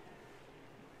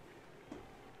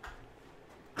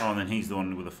 Oh, and then he's the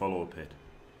one with a follow-up hit.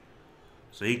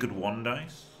 So he could 1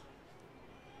 dice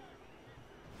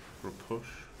for a push.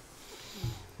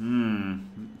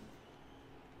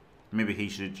 Maybe he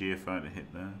should have GFI to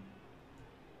hit there.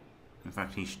 In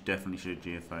fact, he definitely should have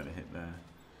GFI to hit there.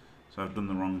 So I've done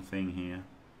the wrong thing here.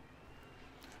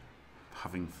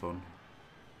 Having fun.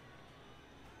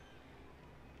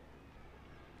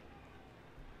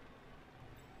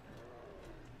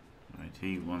 Right,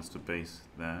 he wants to base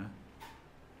there.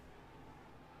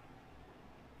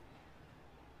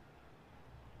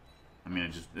 I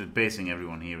mean, basing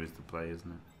everyone here is the play, isn't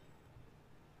it?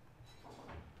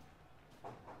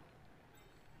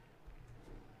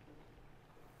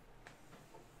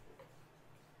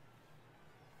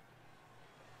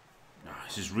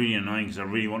 This is really annoying because I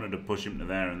really wanted to push him to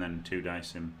there and then 2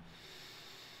 dice him.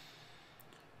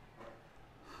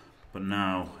 But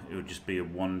now it would just be a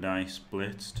 1 dice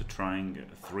blitz to try and get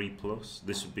a 3+.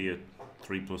 This would be a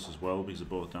 3+ as well because they're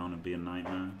both down. It'd be a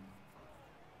nightmare.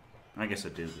 I guess I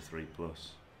do the 3+.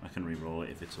 I can re-roll it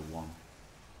if it's a 1.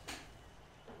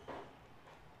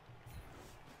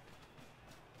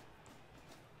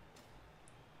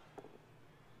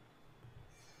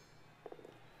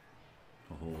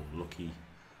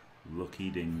 lucky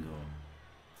dingo.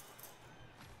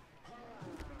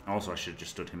 Also, I should have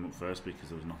just stood him up first because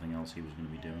there was nothing else he was going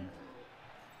to be doing.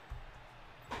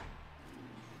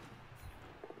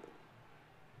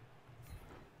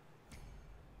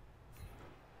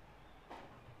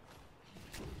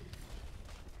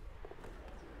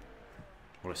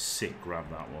 What a sick grab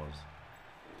that was.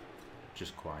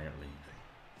 Just quietly.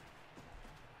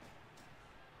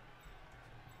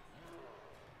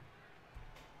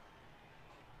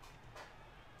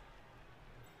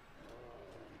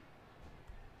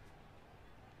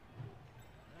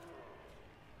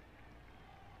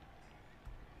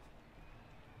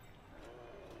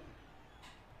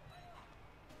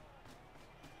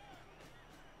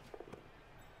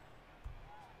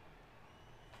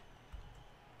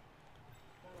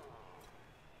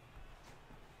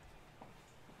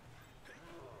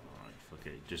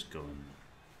 Okay, just go in.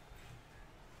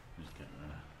 Just get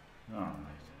there.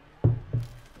 Alright.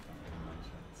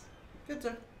 Good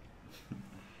sir.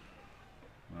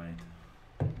 Right.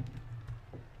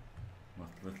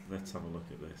 Let's have a look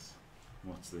at this.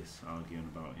 What's this arguing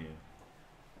about here?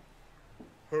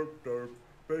 Herp derp,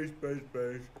 base, base,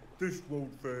 base. This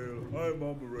won't fail. I'm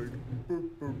on the right.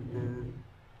 Burp, burp, burp.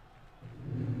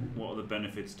 What are the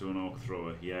benefits to an orc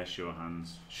thrower? Yeah, sure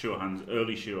hands. Sure hands.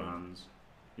 Early sure hands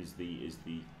is the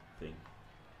thing.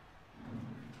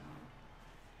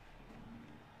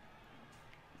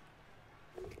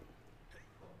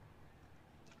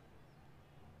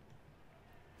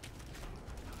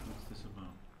 What's this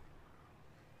about?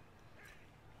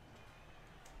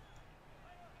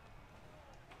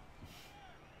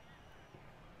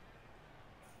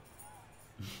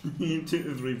 You took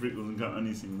the 3 brickles and got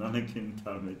anything with Anakin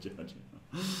damage.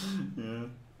 Yeah,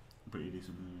 pretty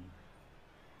decent.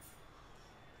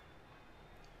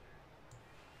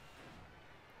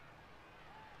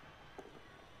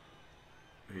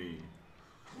 Hey.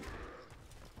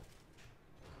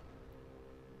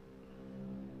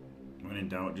 When in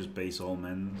doubt, just base all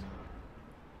men's.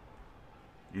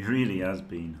 He really has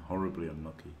been horribly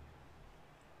unlucky.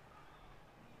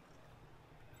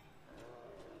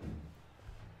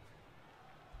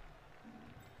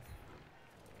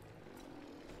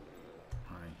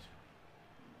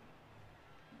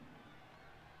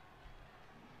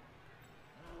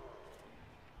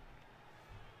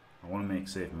 I want to make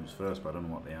safe moves first, but I don't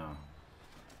know what they are.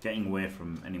 Getting away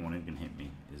from anyone who can hit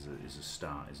me is a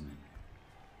start, isn't it?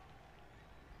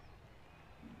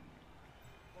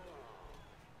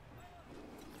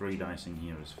 Three dicing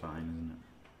here is fine, isn't it?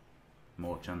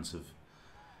 More chance of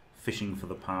fishing for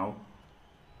the POW.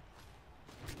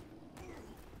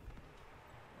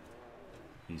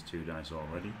 He's 2 dice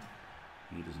already.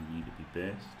 He doesn't need to be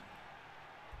based.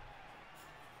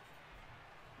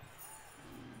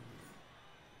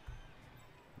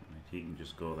 He can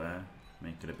just go there,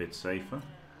 make it a bit safer.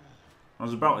 I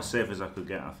was about as safe as I could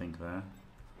get, I think, there.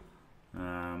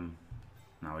 Now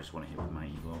I just want to hit with my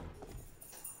ego.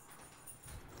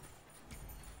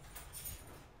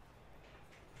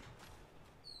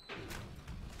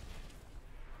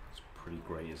 It's pretty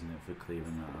great, isn't it, for clearing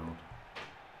that out.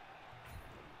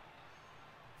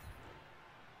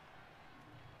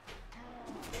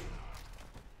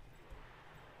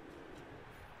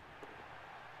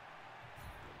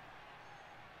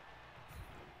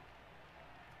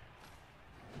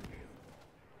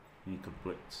 He could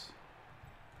blitz.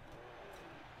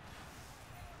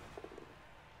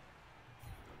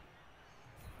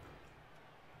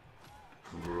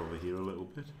 We're over here a little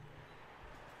bit.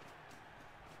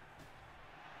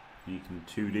 He can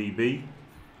 2DB.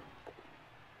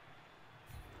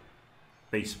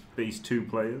 Base 2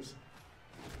 players.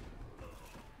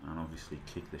 And obviously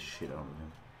kick the shit out of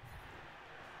him.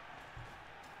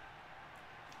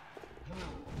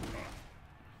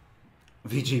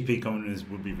 VGP commenters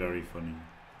would be very funny.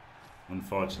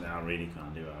 Unfortunately, I really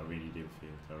can't do it. I really do feel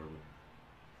terrible.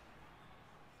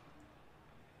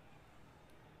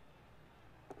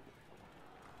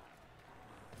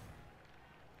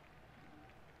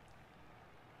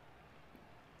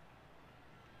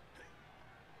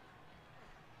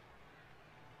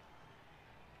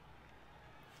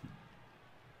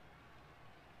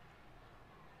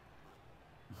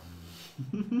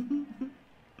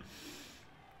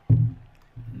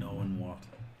 Knowing what?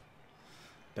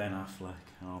 Ben Affleck,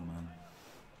 oh man.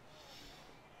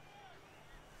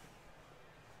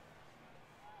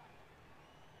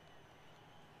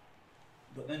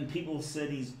 But then people said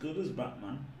he's good as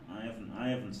Batman. I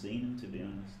haven't seen him, to be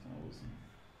honest. I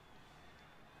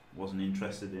wasn't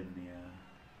interested in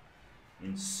the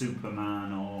in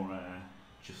Superman or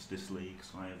Justice League,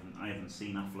 so I haven't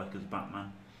seen Affleck as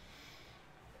Batman.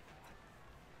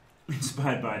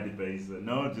 Inspired by debates.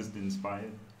 No, just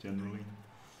inspired, generally.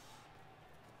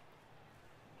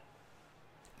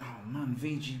 Oh man,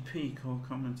 VGP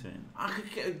co-commenting. I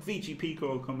could get a VGP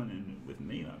co-commenting with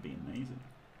me, that'd be amazing.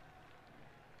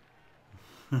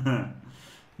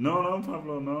 No,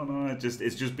 Pablo, no.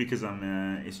 It's just because I'm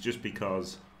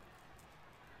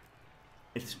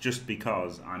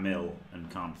ill and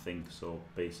can't think, so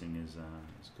basing is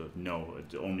good. No,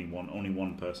 only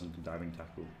one person can diving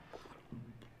tackle.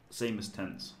 Same as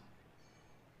tense.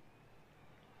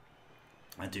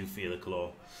 I do feel a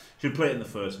claw. Should play it in the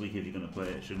first week if you're going to play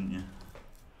it, shouldn't you?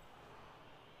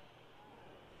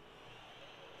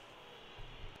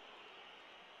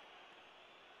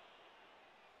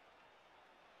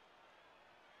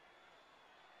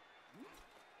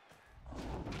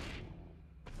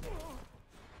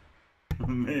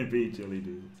 Maybe, Jelly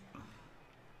Dudes.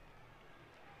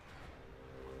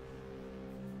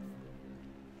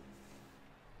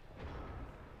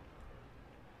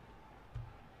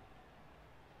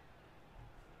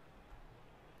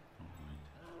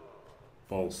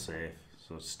 Ball's safe,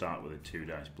 so start with a 2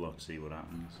 dice block, see what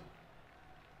happens.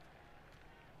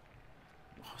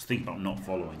 I was thinking about not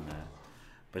following there,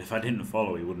 but if I didn't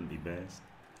follow, he wouldn't be based.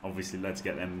 Obviously, let's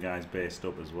get them guys based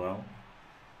up as well.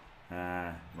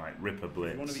 Right, Ripper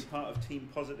Blitz. If you want to be part of Team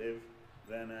Positive,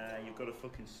 then you've got to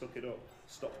fucking suck it up.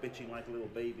 Stop bitching like a little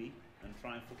baby and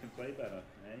try and fucking play better,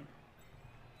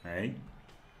 eh? Hey.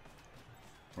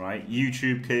 Right,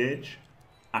 YouTube cage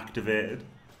activated.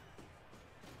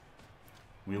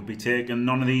 We'll be taking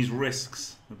none of these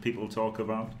risks that people talk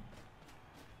about.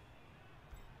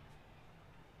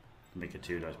 Make a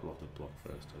 2 dice block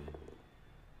first,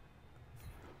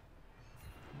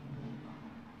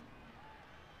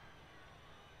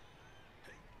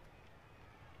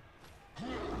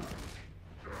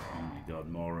 Oh my god,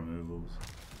 more removals.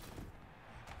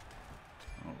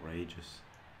 Outrageous.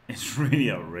 It's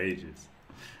really outrageous.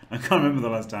 I can't remember the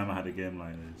last time I had a game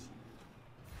like this.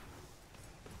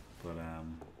 But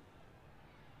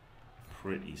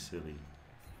pretty silly.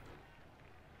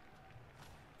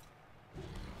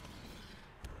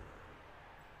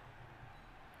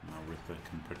 Now Ripper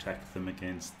can protect them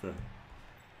against the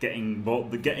getting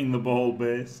the ball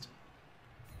based.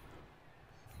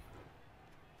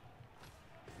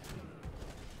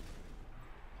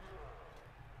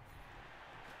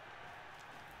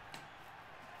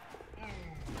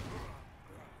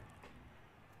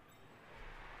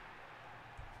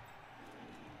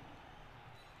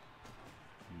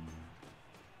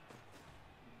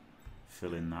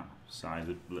 Filling that side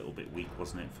a little bit weak,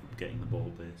 wasn't it, for getting the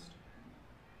ball based?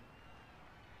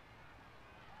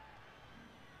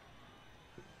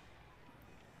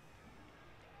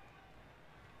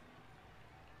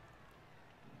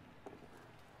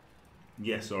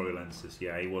 Yes, Oriolensis,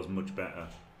 yeah, he was much better.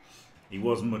 He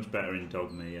was much better in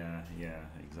Dogma, yeah,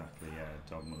 exactly, yeah,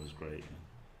 Dogma was great.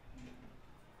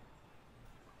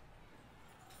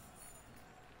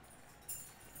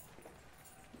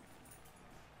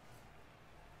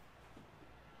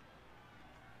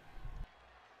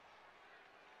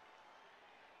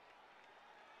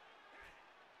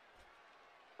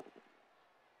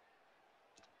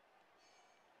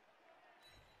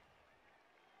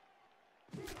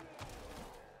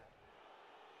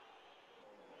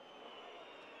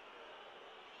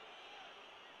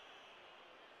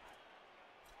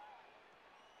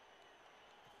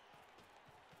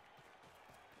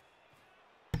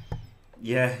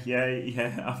 Yeah. Yeah,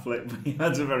 Affleck,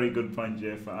 that's a very good point,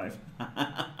 J5.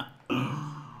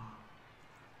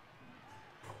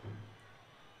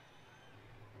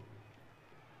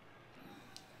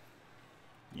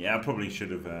 Yeah, I probably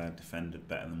should have defended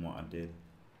better than what I did.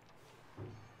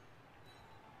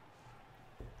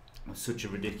 Such a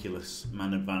ridiculous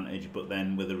man advantage, but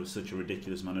then with such a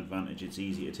ridiculous man advantage, it's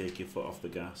easy to take your foot off the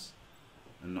gas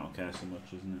and not care so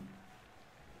much, isn't it?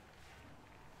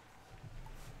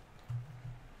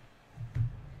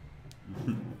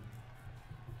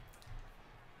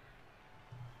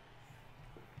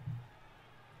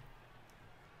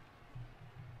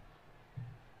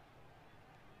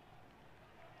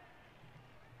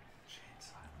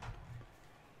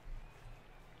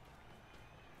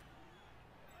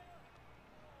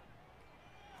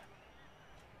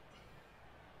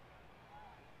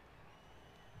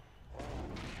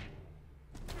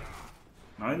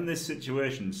 Now in this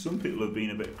situation, some people have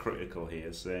been a bit critical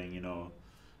here, saying, you know,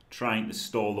 trying to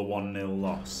stall the 1-0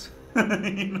 loss.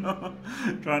 You know,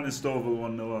 trying to stall the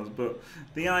 1-0 loss. But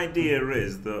the idea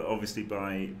is that obviously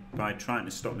by trying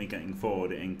to stop me getting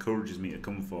forward, it encourages me to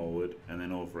come forward and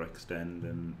then overextend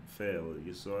and fail.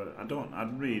 So I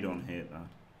really don't hate that.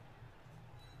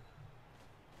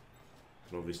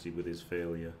 but obviously with his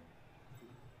failure,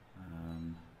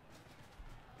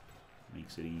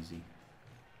 makes it easy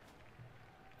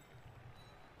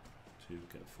to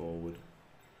get forward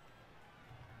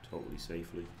totally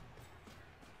safely.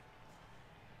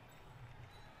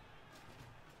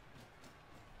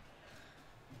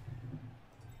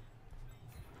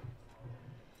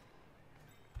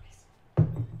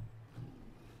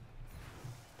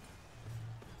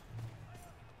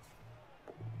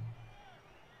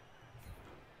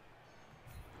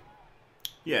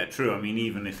 Yeah, true. I mean,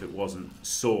 even if it wasn't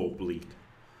so bleak,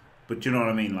 but you know what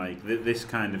I mean. Like this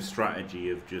kind of strategy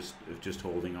of just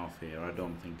holding off here, I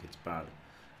don't think it's bad,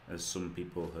 as some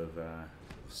people have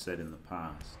said in the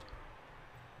past.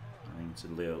 I think it's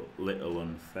a little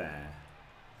unfair.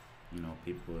 You know,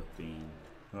 people have been,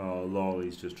 oh,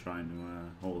 Lawley's just trying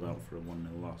to hold out for a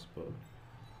 1-0 loss, but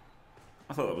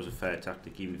I thought that was a fair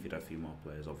tactic, even if he'd had a few more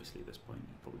players. Obviously, at this point,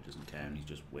 he probably doesn't care, and he's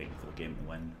just waiting for the game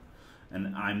to end.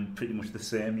 And I'm pretty much the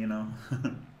same, you know.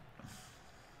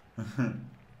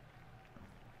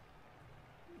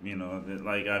 You know,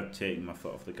 like I've taken my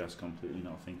foot off the gas completely,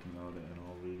 not thinking about it at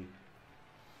all, really.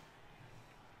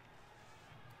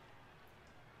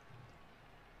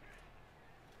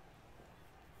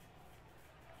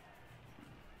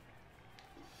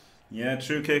 Yeah,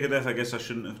 true, Cake of Death. I guess I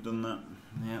shouldn't have done that.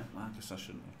 Yeah, I guess I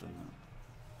shouldn't have done that.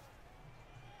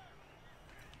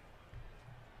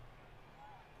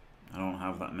 I don't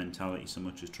have that mentality so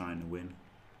much as trying to win.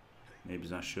 Maybe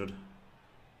as I should.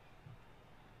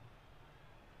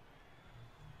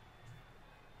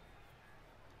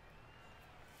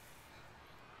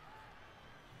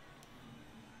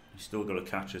 You still got to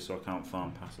catch it, so I can't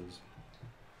farm passes.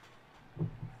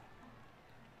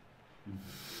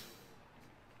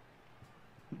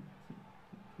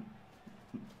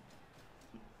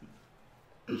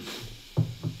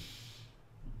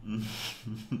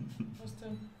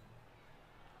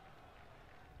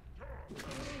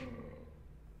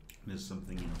 There's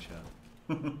something in chat.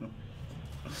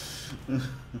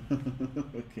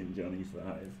 Fucking Johnny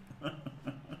 5.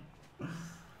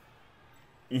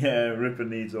 Yeah, Ripper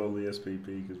needs all the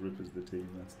SPP because Ripper's the team,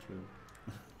 that's true.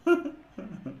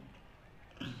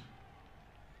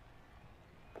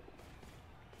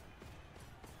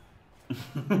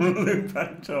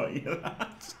 Lupac taught you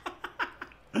that.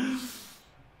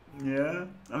 Yeah,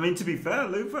 I mean, to be fair,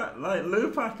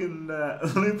 Lupac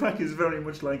is very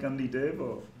much like Andy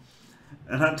Davo,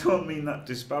 and I don't mean that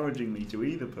disparagingly to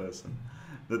either person.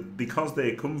 That because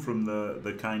they come from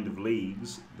the kind of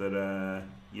leagues that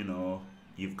you know,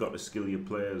 you've got to skill your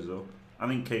players up. I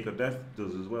think Cake or Death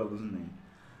does as well, doesn't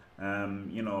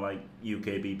he? You know, like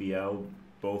UK BBL,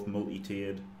 both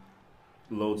multi-tiered,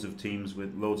 loads of teams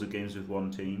with loads of games with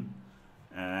one team.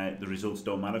 The results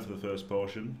don't matter for the first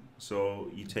portion, so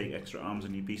you take extra arms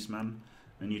on your Beastman,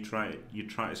 and you try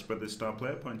to spread the star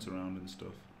player points around and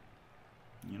stuff.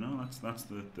 You know,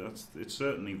 that's it's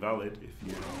certainly valid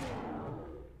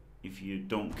if you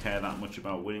don't care that much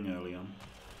about winning early on.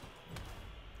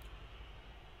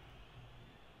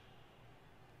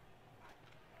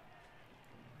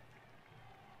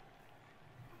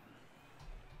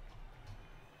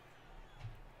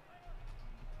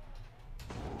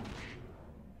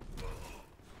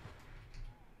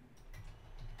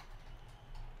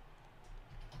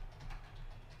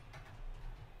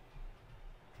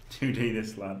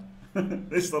 This lad.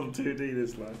 This little 2D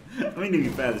this lad. I mean, to be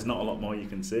fair, there's not a lot more you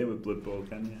can say with Blood Bowl,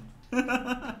 can you?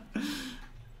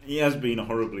 He has been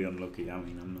horribly unlucky. I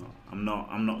mean, I'm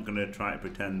not going to try to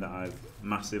pretend that I've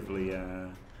massively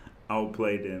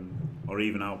outplayed him or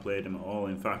even outplayed him at all.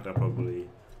 In fact, I probably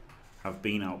have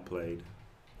been outplayed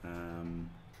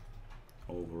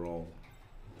overall,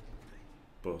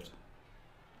 but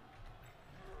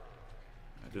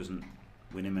it doesn't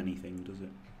win him anything, does it?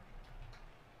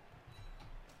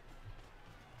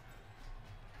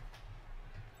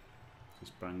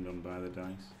 Just banged on by the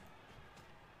dice.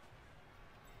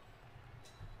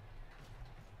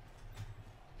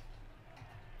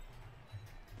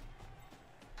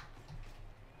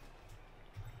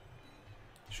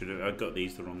 I got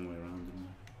these the wrong way around, didn't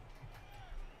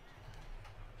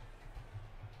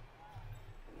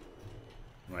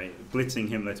I? Right, blitzing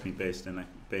him lets me base an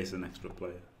extra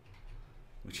player,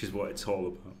 which is what it's all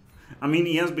about. I mean,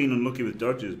 he has been unlucky with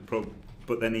dodges,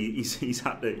 but then he's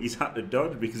had to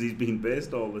dodge because he's been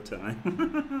based all the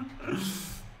time.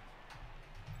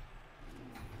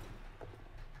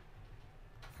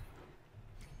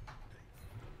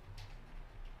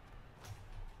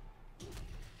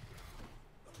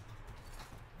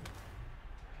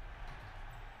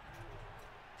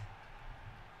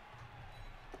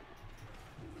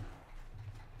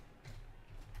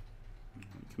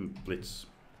 can blitz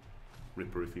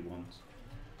Ripper if he wants.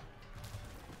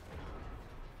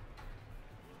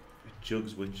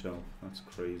 Jugs Witch Elf, that's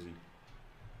crazy.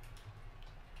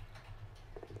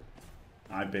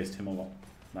 I based him a lot.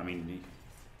 I mean,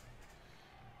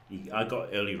 I got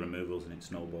early removals and it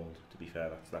snowballed. To be fair,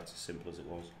 that's as simple as it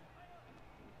was.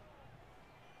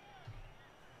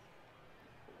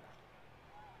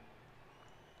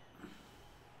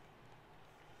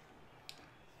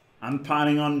 And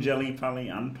piling on, Jelly Pally,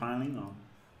 and piling on.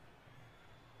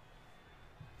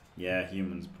 Yeah,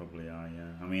 humans probably are,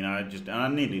 yeah. I mean, I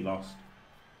nearly lost.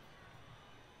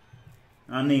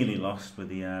 I nearly lost with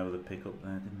the pickup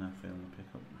there, didn't I? Fail the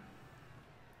pickup.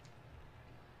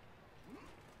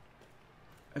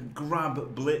 A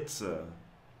grab blitzer.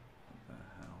 What the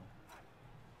hell?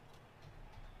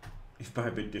 If by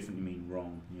a bit different you mean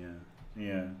wrong, yeah.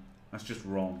 Yeah, that's just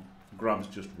wrong. Grab's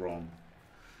just wrong.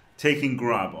 Taking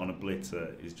grab on a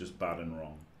blitzer is just bad and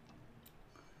wrong.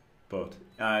 But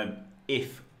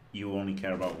if you only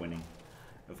care about winning.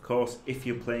 Of course, if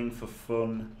you're playing for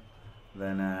fun,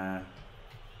 then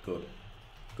good.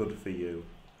 Good for you.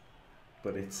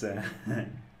 But it's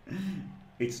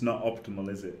it's not optimal,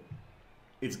 is it?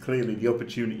 It's clearly the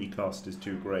opportunity cost is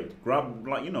too great. Grab,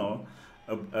 like, you know,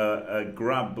 a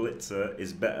grab blitzer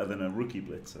is better than a rookie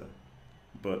blitzer.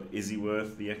 But is he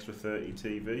worth the extra 30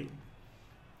 TV?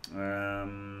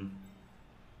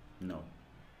 No.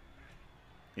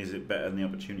 Is it better than the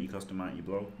opportunity cost of Mighty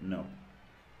Blow? No.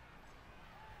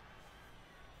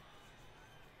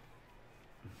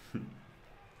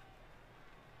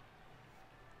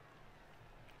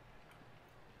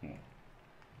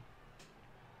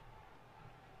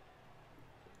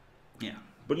 Yeah.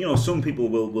 But you know, some people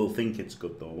will think it's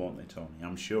good though, won't they, Tony?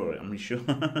 I'm sure.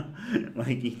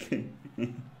 Like he can.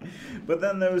 But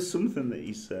then there was something that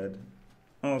he said.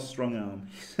 Oh, strong arm.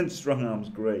 He said strong arm's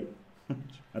great.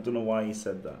 I don't know why he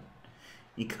said that.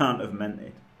 He can't have meant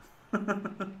it.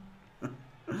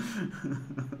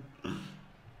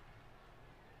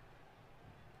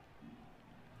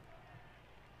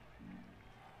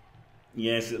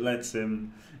 Yes, it lets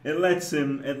him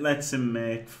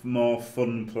make more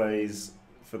fun plays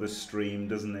for the stream,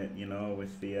 doesn't it? You know,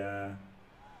 with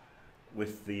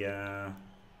the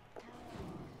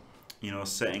you know,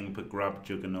 setting up a grab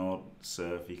juggernaut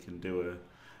surf, you can do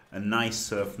a nice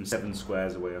surf from 7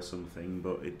 squares away or something,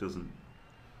 but it doesn't,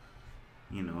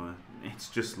 you know, it's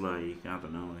just like, I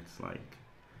don't know, it's like,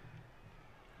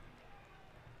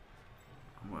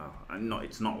 well,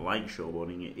 it's not like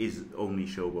showboating, it is only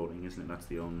showboating, isn't it? That's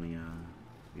the only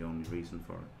reason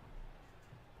for it.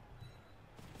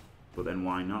 But then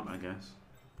why not, I guess?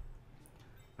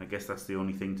 I guess that's the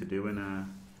only thing to do in a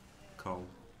call.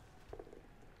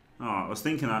 Oh, I was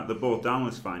thinking that the both down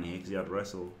was fine here because he had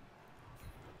wrestle.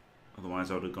 Otherwise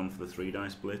I would have gone for the 3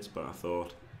 dice blitz, but I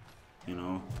thought, you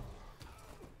know,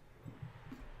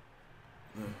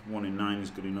 1 in 9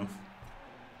 is good enough.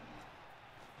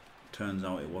 Turns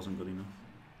out it wasn't good enough.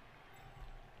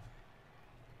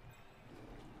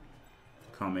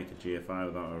 Can't make a GFI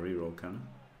without a reroll, can I?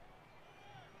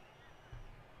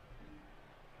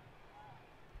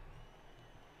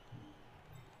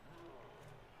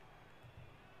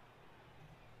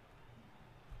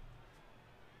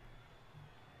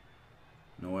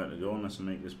 Nowhere to go unless I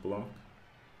make this block.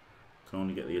 Can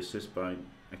only get the assist by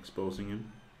exposing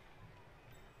him.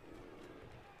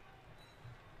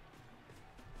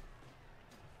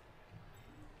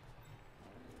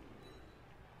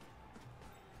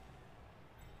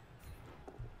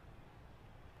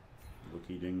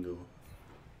 Lucky dingo.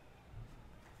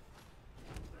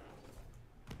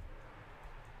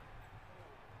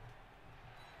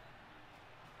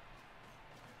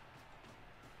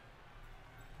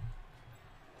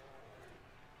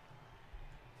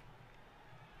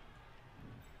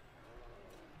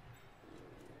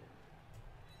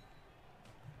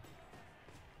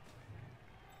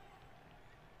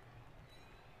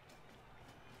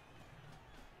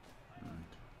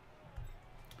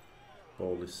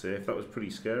 Ball is safe. That was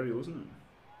pretty scary, wasn't it?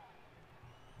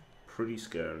 Pretty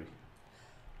scary.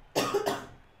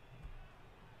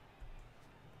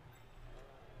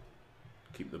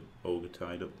 Keep the ogre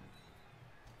tied up.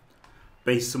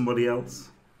 Base somebody else.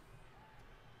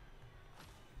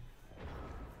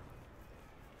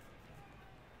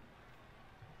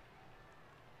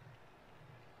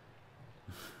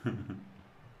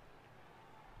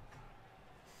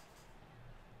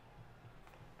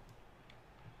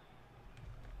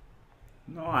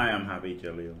 No, I am happy,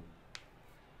 Jaleel.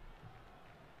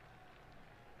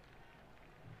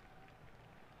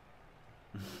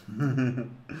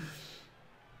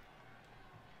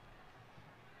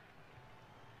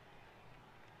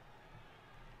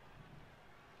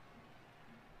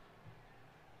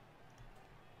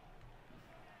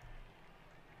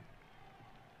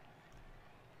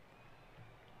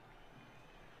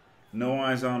 No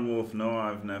eyes on Wolf. No,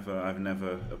 I've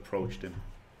never approached him.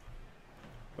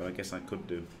 But I guess I could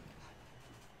do.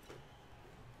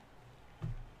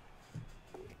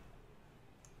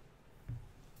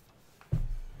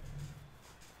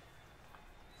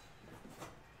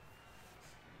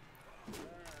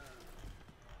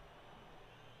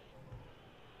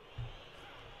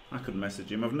 I could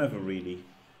message him. I've never really,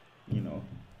 you know,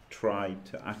 tried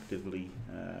to actively,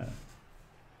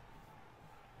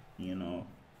 you know,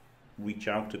 reach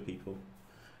out to people.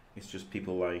 It's just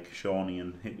people like Shawnee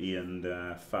and Hippie and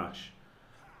Fash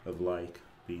of like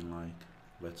being like,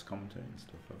 let's commentate and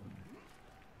stuff, haven't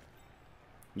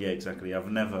they? Yeah, exactly. I've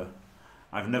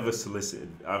never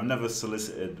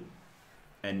solicited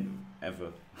any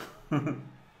ever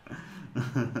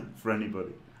for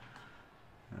anybody.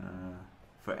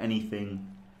 For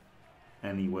anything,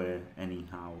 anywhere,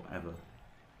 anyhow, ever.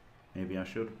 Maybe I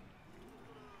should.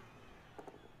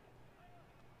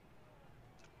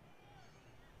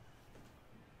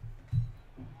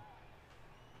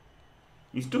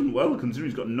 He's done well considering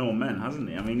he's got no men, hasn't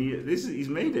he? I mean, he's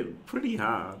made it pretty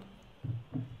hard.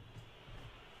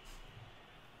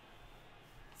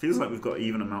 Feels like we've got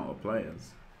even amount of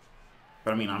players.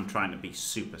 But I mean, I'm trying to be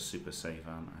super, super safe,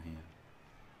 aren't I, here?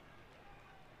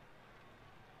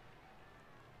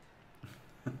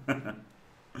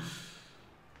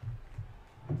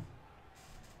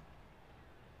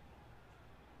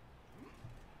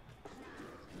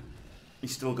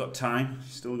 He's still got time.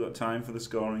 He's still got time for the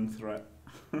scoring threat.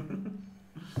 Oh.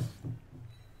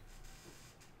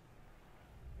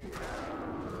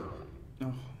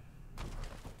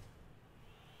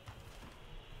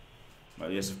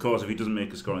 Well, yes, of course. If he doesn't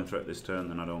make a scoring threat this turn,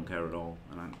 then I don't care at all,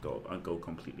 and I'd go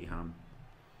completely ham.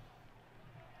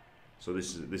 So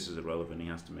this is irrelevant. He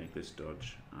has to make this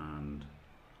dodge and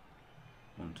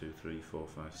 1, 2, 3, 4,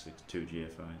 5, 6, 2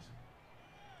 GFIs.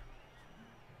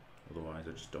 Otherwise,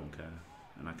 I just don't care,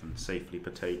 and I can safely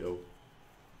potato.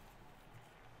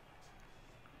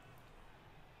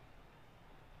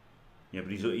 Yeah,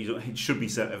 but he should be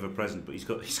set ever present, but he's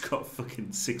got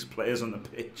fucking 6 players on the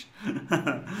pitch.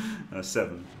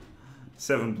 7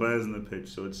 players on the pitch,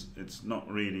 so it's not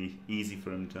really easy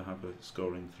for him to have a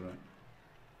scoring threat.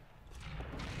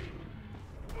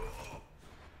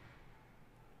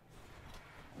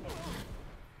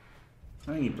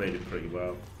 I think he played it pretty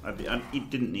well. He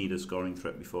didn't need a scoring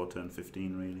threat before turn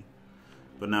 15, really.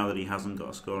 But now that he hasn't got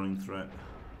a scoring threat,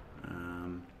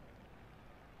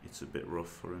 it's a bit rough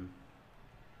for him.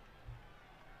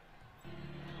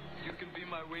 You can be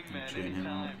my wingman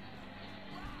anytime.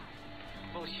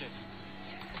 Bullshit.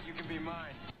 You can be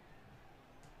mine.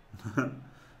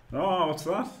 Oh, what's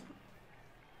that?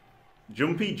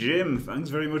 Jumpy Jim, thanks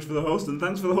very much for the host, and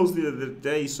thanks for the host the other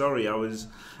day. Sorry, I was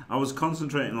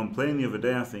concentrating on playing the other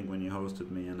day, I think, when you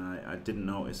hosted me, and I didn't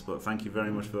notice. But thank you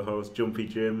very much for the host, Jumpy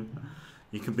Jim.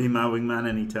 You can be my wingman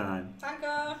anytime.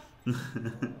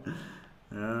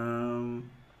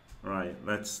 Right,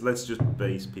 let's just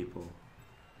base people.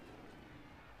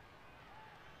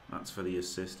 That's for the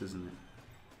assist, isn't it?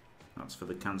 That's for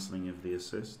the cancelling of the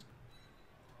assist.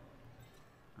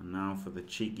 And now for the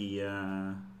cheeky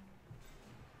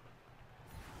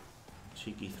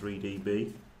 3DB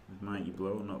with Mighty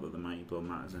Blow. Not that the Mighty Blow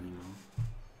matters anymore.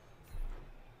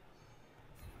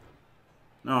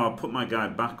 No, I'll put my guy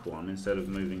back one instead of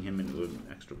moving him into an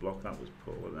extra block. That was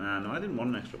poor. No, I didn't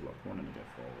want an extra block. I wanted to get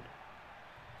forward.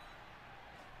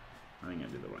 I think I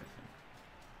did the right thing.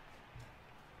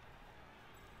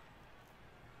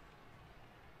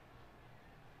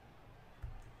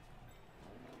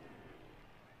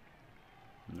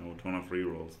 No, don't have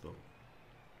rerolls though.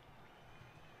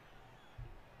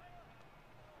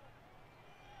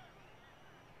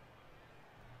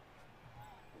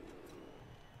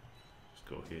 Just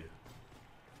go here.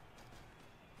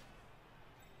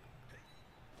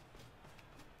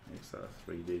 Makes that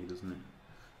a 3D, doesn't it?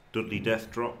 Dudley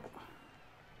Death Drop.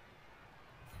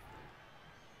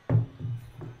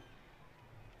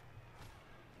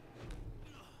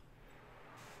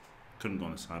 Couldn't go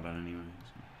on the sideline anyway.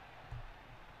 So.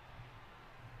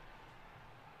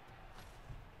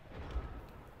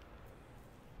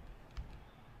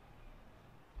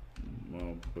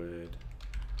 Well played.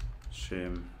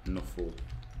 Shame Nuffle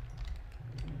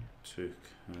took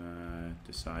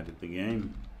decided the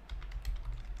game.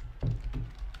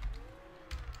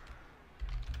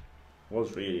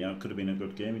 Was really, it could have been a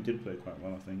good game. He did play quite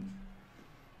well, I think.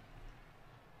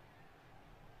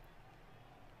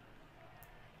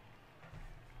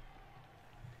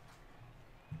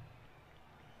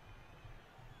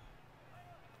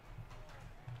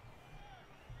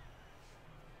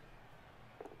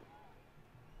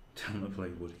 Time to play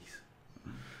Woodies.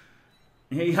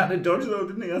 Yeah, he had to dodge though,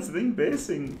 didn't he? That's the thing.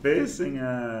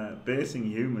 Basing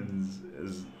humans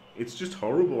is it's just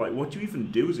horrible. Like, what do you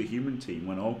even do as a human team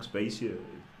when Orcs base you?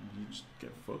 You just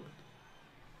get fucked.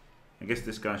 I guess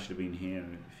this guy should have been here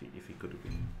if he could have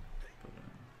been. But,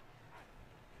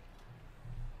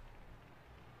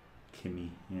 Kimmy,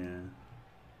 yeah.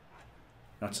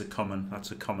 That's a common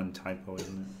typo,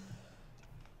 isn't it?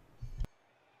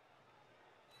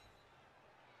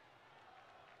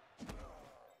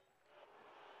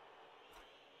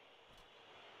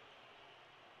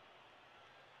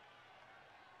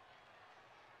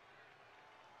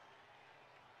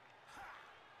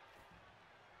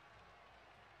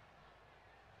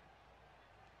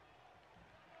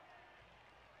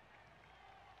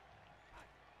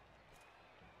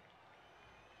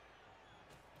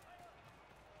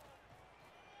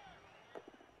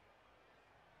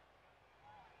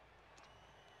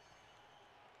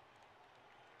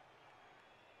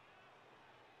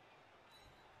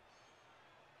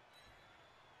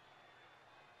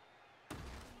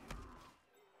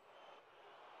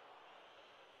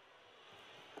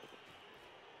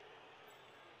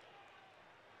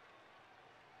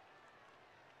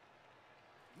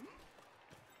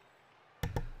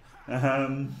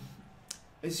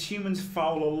 Is humans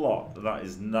foul a lot? That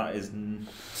is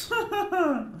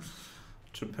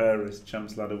Treperis,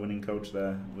 Champs Ladder winning coach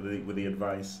there with the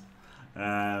advice.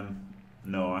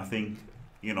 No, I think,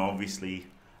 you know, obviously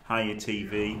higher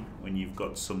TV when you've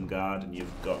got some guard and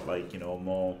you've got, like, you know,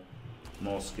 more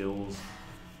skills.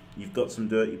 You've got some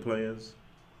dirty players.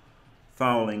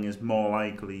 Fouling is more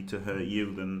likely to hurt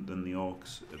you than the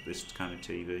Orcs at this kind of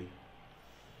TV.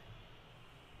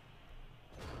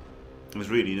 There's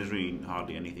really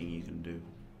hardly anything you can do.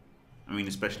 I mean,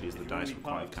 especially as the dice were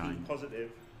quite kind.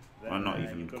 Well, not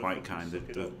even quite kind.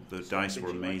 The dice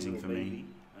were amazing for me.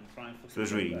 So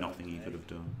there's really nothing you could have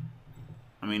done.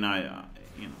 I mean,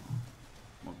 you know,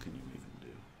 what can you even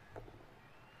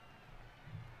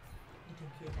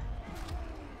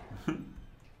do?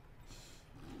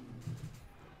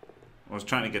 I was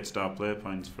trying to get star player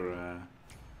points for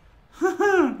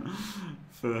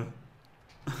for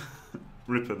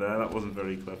Ripper there. That wasn't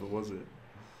very clever, was it?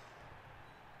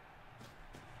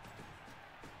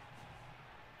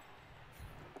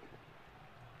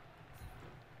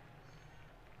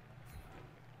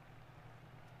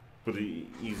 But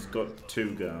he's got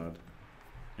 2 guard,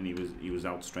 and he was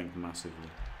outstrengthed massively.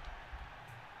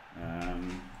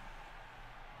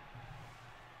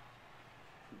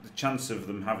 The chance of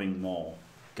them having more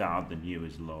guard than you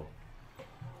is low.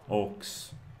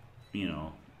 Orcs, you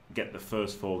know, get the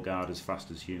first 4 guard as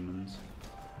fast as humans,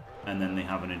 and then they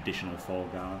have an additional 4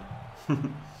 guard.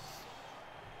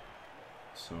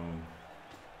 So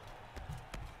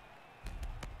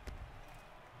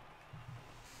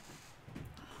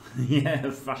yeah,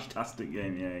 fantastic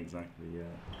game. Yeah, exactly.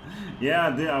 Yeah,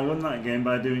 I won that game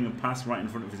by doing a pass right in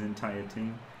front of his entire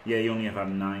team. Yeah, he only ever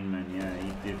had 9 men. Yeah,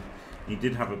 he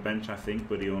did have a bench, I think,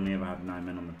 but he only ever had 9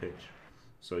 men on the pitch.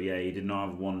 So yeah, he did not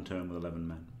have one turn with 11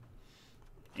 men.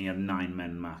 He had 9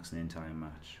 men max in the entire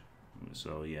match.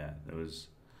 So yeah, there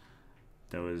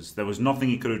was nothing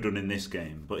he could have done in this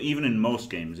game. But even in most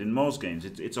games,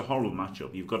 it's a horrible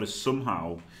matchup. You've got to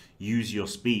somehow use your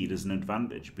speed as an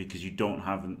advantage, because you don't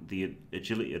have the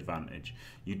agility advantage,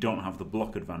 you don't have the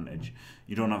block advantage,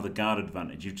 you don't have the guard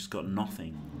advantage. You've just got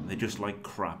nothing. They're just like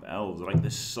crap elves. Like,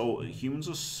 humans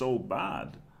are so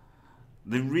bad.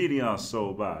 They really are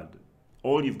so bad.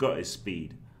 All you've got is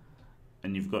speed,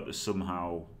 and you've got to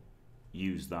somehow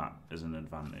use that as an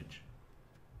advantage.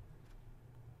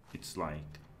 It's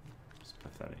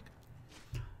pathetic.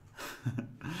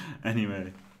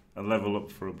 Anyway, a level up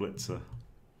for a blitzer.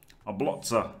 A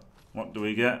blotzer. What do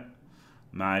we get?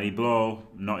 Mighty blow.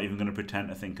 Not even going to pretend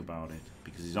to think about it,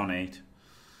 because he's on 8.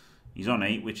 He's on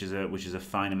 8, which is a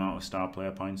fine amount of star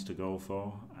player points to go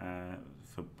for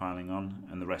piling on,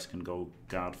 and the rest can go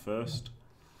guard first.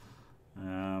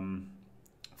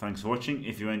 Thanks for watching.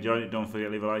 If you enjoyed it, don't forget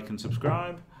to leave a like and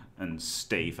subscribe, and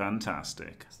stay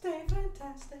fantastic. Stay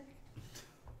fantastic.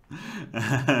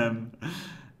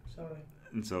 Sorry.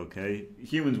 It's okay.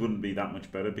 Humans wouldn't be that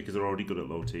much better because they're already good at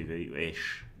low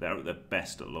TV-ish. They're at their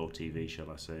best at low TV,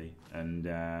 shall I say. And,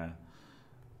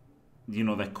 you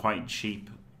know, they're quite cheap.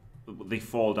 They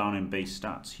fall down in base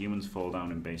stats. Humans fall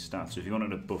down in base stats. So if you wanted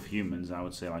to buff humans, I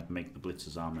would say, like, make the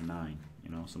Blitzers armor 9.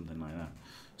 You know, something like that.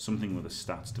 Something with the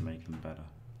stats to make them better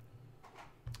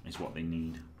is what they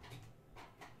need.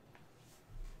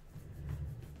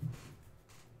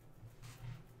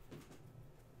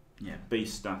 Yeah,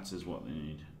 base stats is what they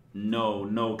need.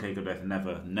 No cake or death,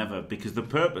 never. Because the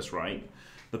purpose, right?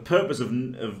 The purpose of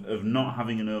not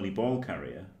having an early ball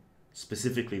carrier,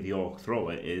 specifically the orc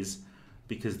thrower, is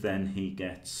because then he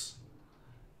gets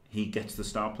the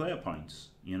star player points,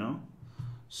 you know?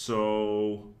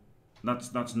 So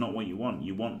that's not what you want.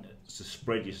 You want to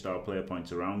spread your star player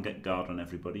points around, get guard on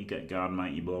everybody, get guard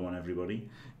mighty blow on everybody,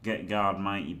 get guard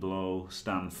mighty blow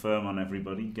stand firm on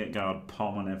everybody, get guard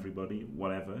pom on everybody,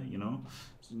 whatever, you know?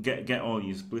 Get all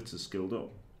your blitzers skilled up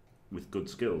with good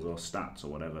skills or stats or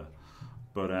whatever.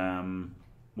 But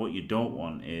what you don't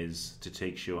want is to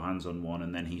take sure hands on one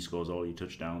and then he scores all your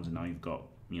touchdowns and now you've got,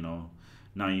 you know,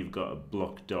 a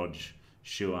block, dodge,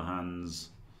 sure hands,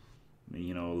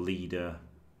 you know, leader,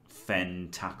 fen,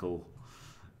 tackle,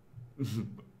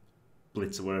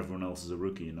 blitzer where everyone else is a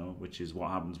rookie, you know, which is what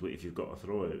happens if you've got to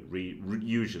throw it.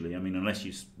 Usually, I mean, unless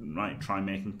you try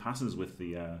making passes with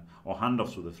the or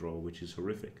handoffs with the throw, which is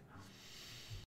horrific.